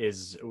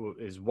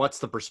what's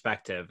the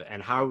perspective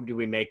and how do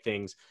we make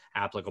things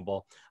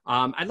applicable.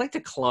 I'd like to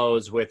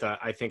close with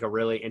I think a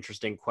really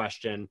interesting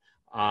question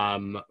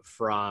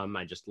from,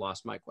 I just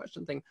lost my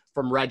question thing,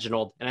 from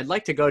Reginald, and I'd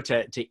like to go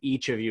to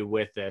each of you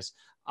with this.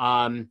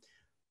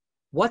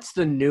 What's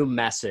the new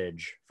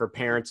message for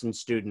parents and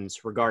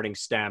students regarding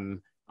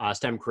STEM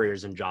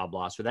careers and job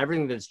loss? With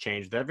everything that's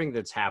changed, with everything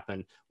that's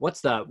happened,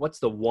 what's the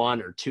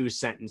 1 or 2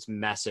 sentence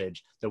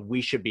message that we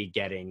should be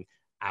getting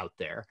out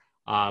there?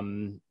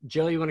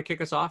 Jill, you want to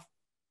kick us off?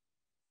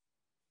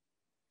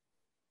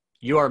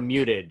 You are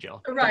muted,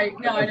 Jill. Right.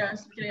 No, I know. I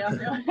was kidding.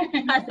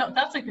 I know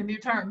that's like the new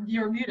term.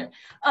 You're muted.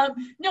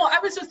 No, I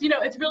was just,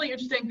 it's really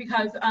interesting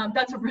because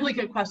that's a really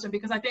good question,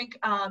 because I think,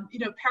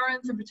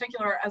 parents in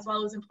particular, as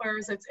well as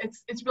employers,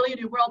 it's really a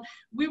new world.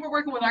 We were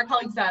working with our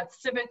colleagues at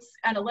Civics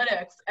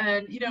Analytics,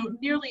 and,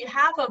 nearly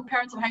half of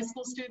parents of high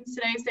school students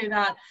today say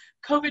that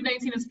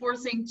COVID-19 is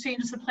forcing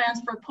changes to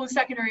plans for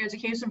post-secondary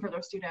education for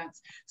their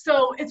students.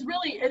 So it's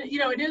really,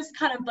 it is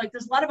kind of like,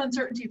 there's a lot of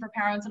uncertainty for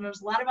parents and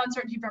there's a lot of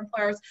uncertainty for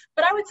employers,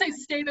 but I would say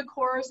stay the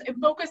course and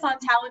focus on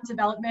talent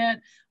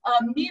development.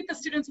 Meet the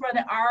students where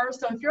they are.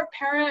 So if you're a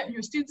parent and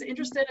your student's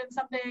interested in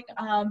something,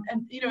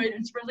 and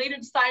it's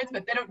related to science,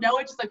 but they don't know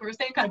it, just like we were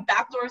saying, kind of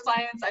backdoor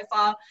science I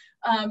saw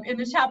in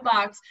the chat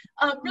box,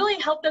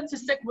 really help them to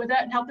stick with it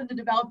and help them to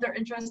develop their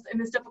interest in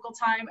this difficult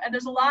time. And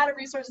there's a lot of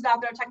resources out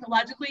there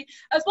technologically,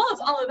 as well as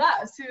all of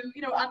us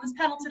who, on this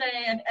panel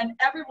today, and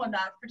everyone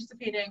that's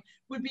participating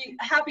would be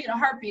happy in a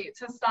heartbeat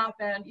to stop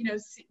and,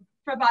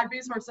 provide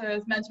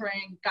resources,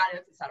 mentoring,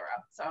 guidance, etc.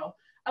 So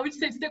I would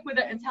say stick with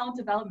it, and talent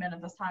development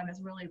at this time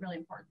is really, really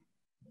important.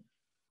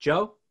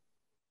 Joe?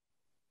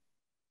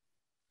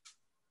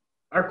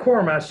 Our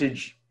core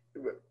message,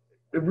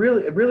 it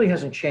really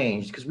hasn't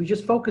changed, because we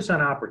just focus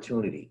on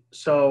opportunity.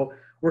 So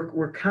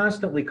we're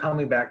constantly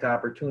coming back to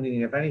opportunity.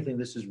 And if anything,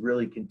 this has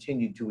really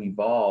continued to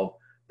evolve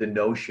the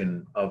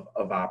notion of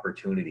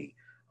opportunity.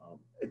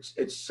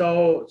 It's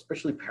so,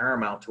 especially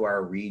paramount to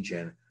our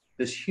region,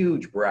 this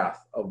huge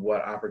breadth of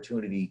what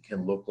opportunity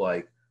can look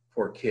like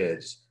for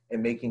kids,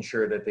 and making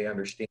sure that they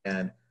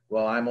understand,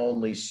 well, I'm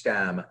only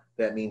STEM,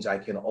 that means I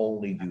can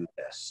only do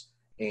this.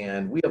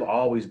 And we have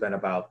always been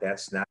about,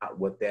 that's not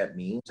what that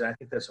means. And I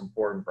think that's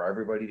important for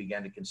everybody to,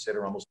 again, to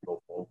consider, almost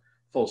go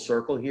full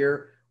circle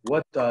here.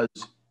 What does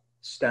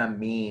STEM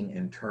mean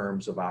in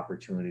terms of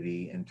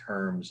opportunity, in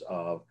terms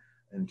not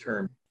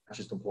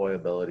just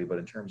employability, but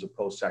in terms of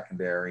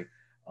post-secondary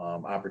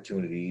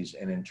opportunities,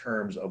 and in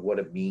terms of what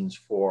it means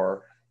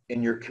for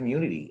in your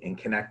community and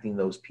connecting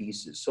those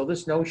pieces. So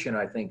this notion,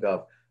 I think,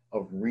 of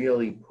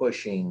really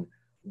pushing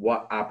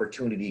what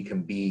opportunity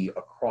can be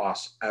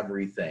across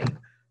everything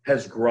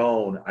has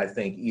grown, I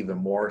think, even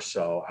more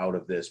so out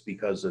of this,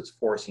 because it's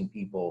forcing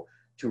people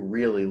to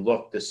really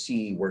look to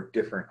see where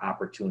different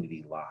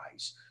opportunity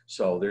lies.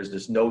 So there's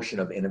this notion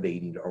of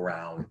innovating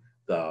around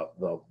the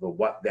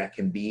what that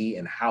can be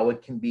and how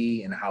it can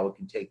be and how it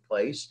can take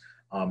place.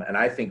 And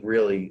I think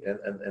really,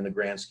 in the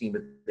grand scheme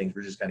of things,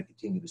 we're just going to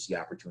continue to see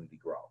opportunity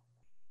grow.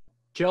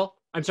 Jill?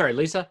 I'm sorry,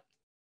 Lisa?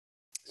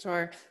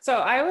 Sure. So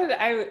I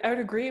would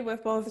agree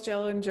with both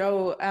Jill and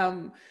Joe.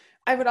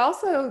 I would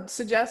also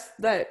suggest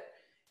that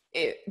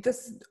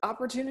this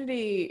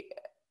opportunity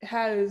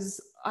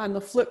has, on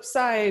the flip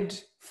side,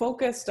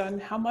 focused on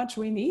how much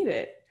we need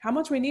it, how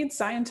much we need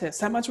scientists,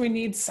 how much we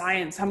need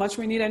science, how much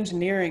we need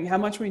engineering, how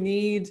much we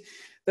need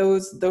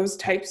those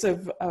types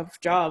of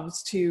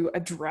jobs to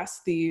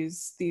address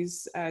these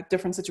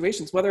different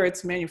situations, whether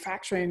it's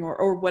manufacturing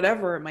or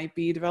whatever it might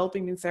be,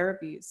 developing new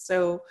therapies.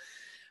 So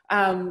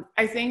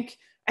I think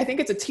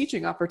it's a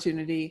teaching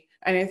opportunity,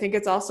 and I think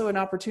it's also an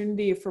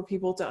opportunity for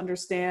people to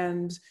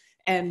understand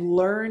and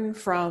learn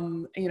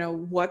from, you know,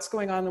 what's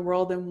going on in the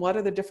world and what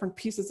are the different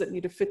pieces that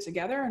need to fit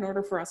together in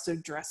order for us to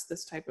address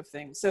this type of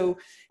thing. So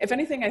if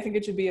anything, I think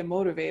it should be a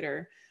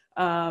motivator.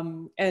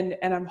 And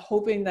I'm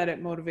hoping that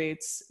it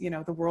motivates, you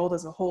know, the world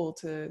as a whole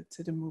to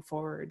move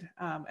forward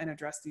and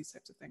address these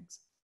types of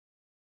things.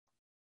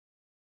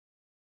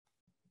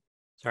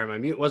 Sorry, my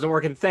mute wasn't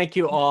working. Thank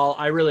you all.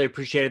 I really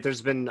appreciate it.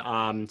 There's been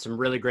some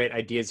really great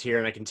ideas here,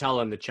 and I can tell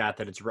in the chat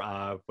that it's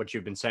what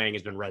you've been saying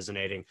has been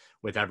resonating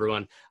with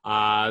everyone.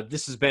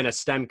 This has been a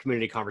STEM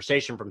community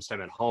conversation from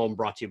STEM at Home,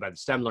 brought to you by the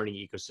STEM Learning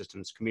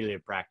Ecosystems Community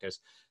of Practice.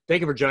 Thank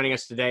you for joining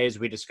us today as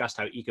we discussed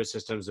how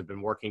ecosystems have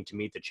been working to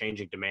meet the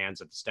changing demands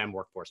of the STEM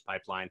workforce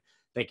pipeline.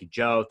 Thank you,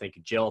 Joe. Thank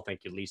you, Jill.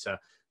 Thank you, Lisa.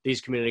 These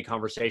community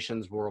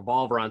conversations will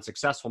revolve around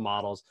successful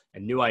models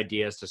and new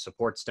ideas to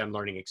support STEM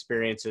learning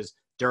experiences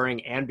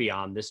during and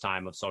beyond this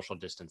time of social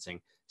distancing.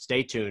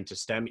 Stay tuned to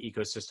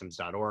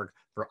stemecosystems.org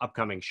for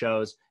upcoming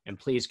shows, and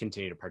please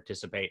continue to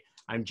participate.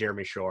 I'm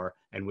Jeremy Shore,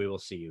 and we will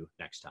see you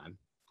next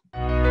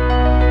time.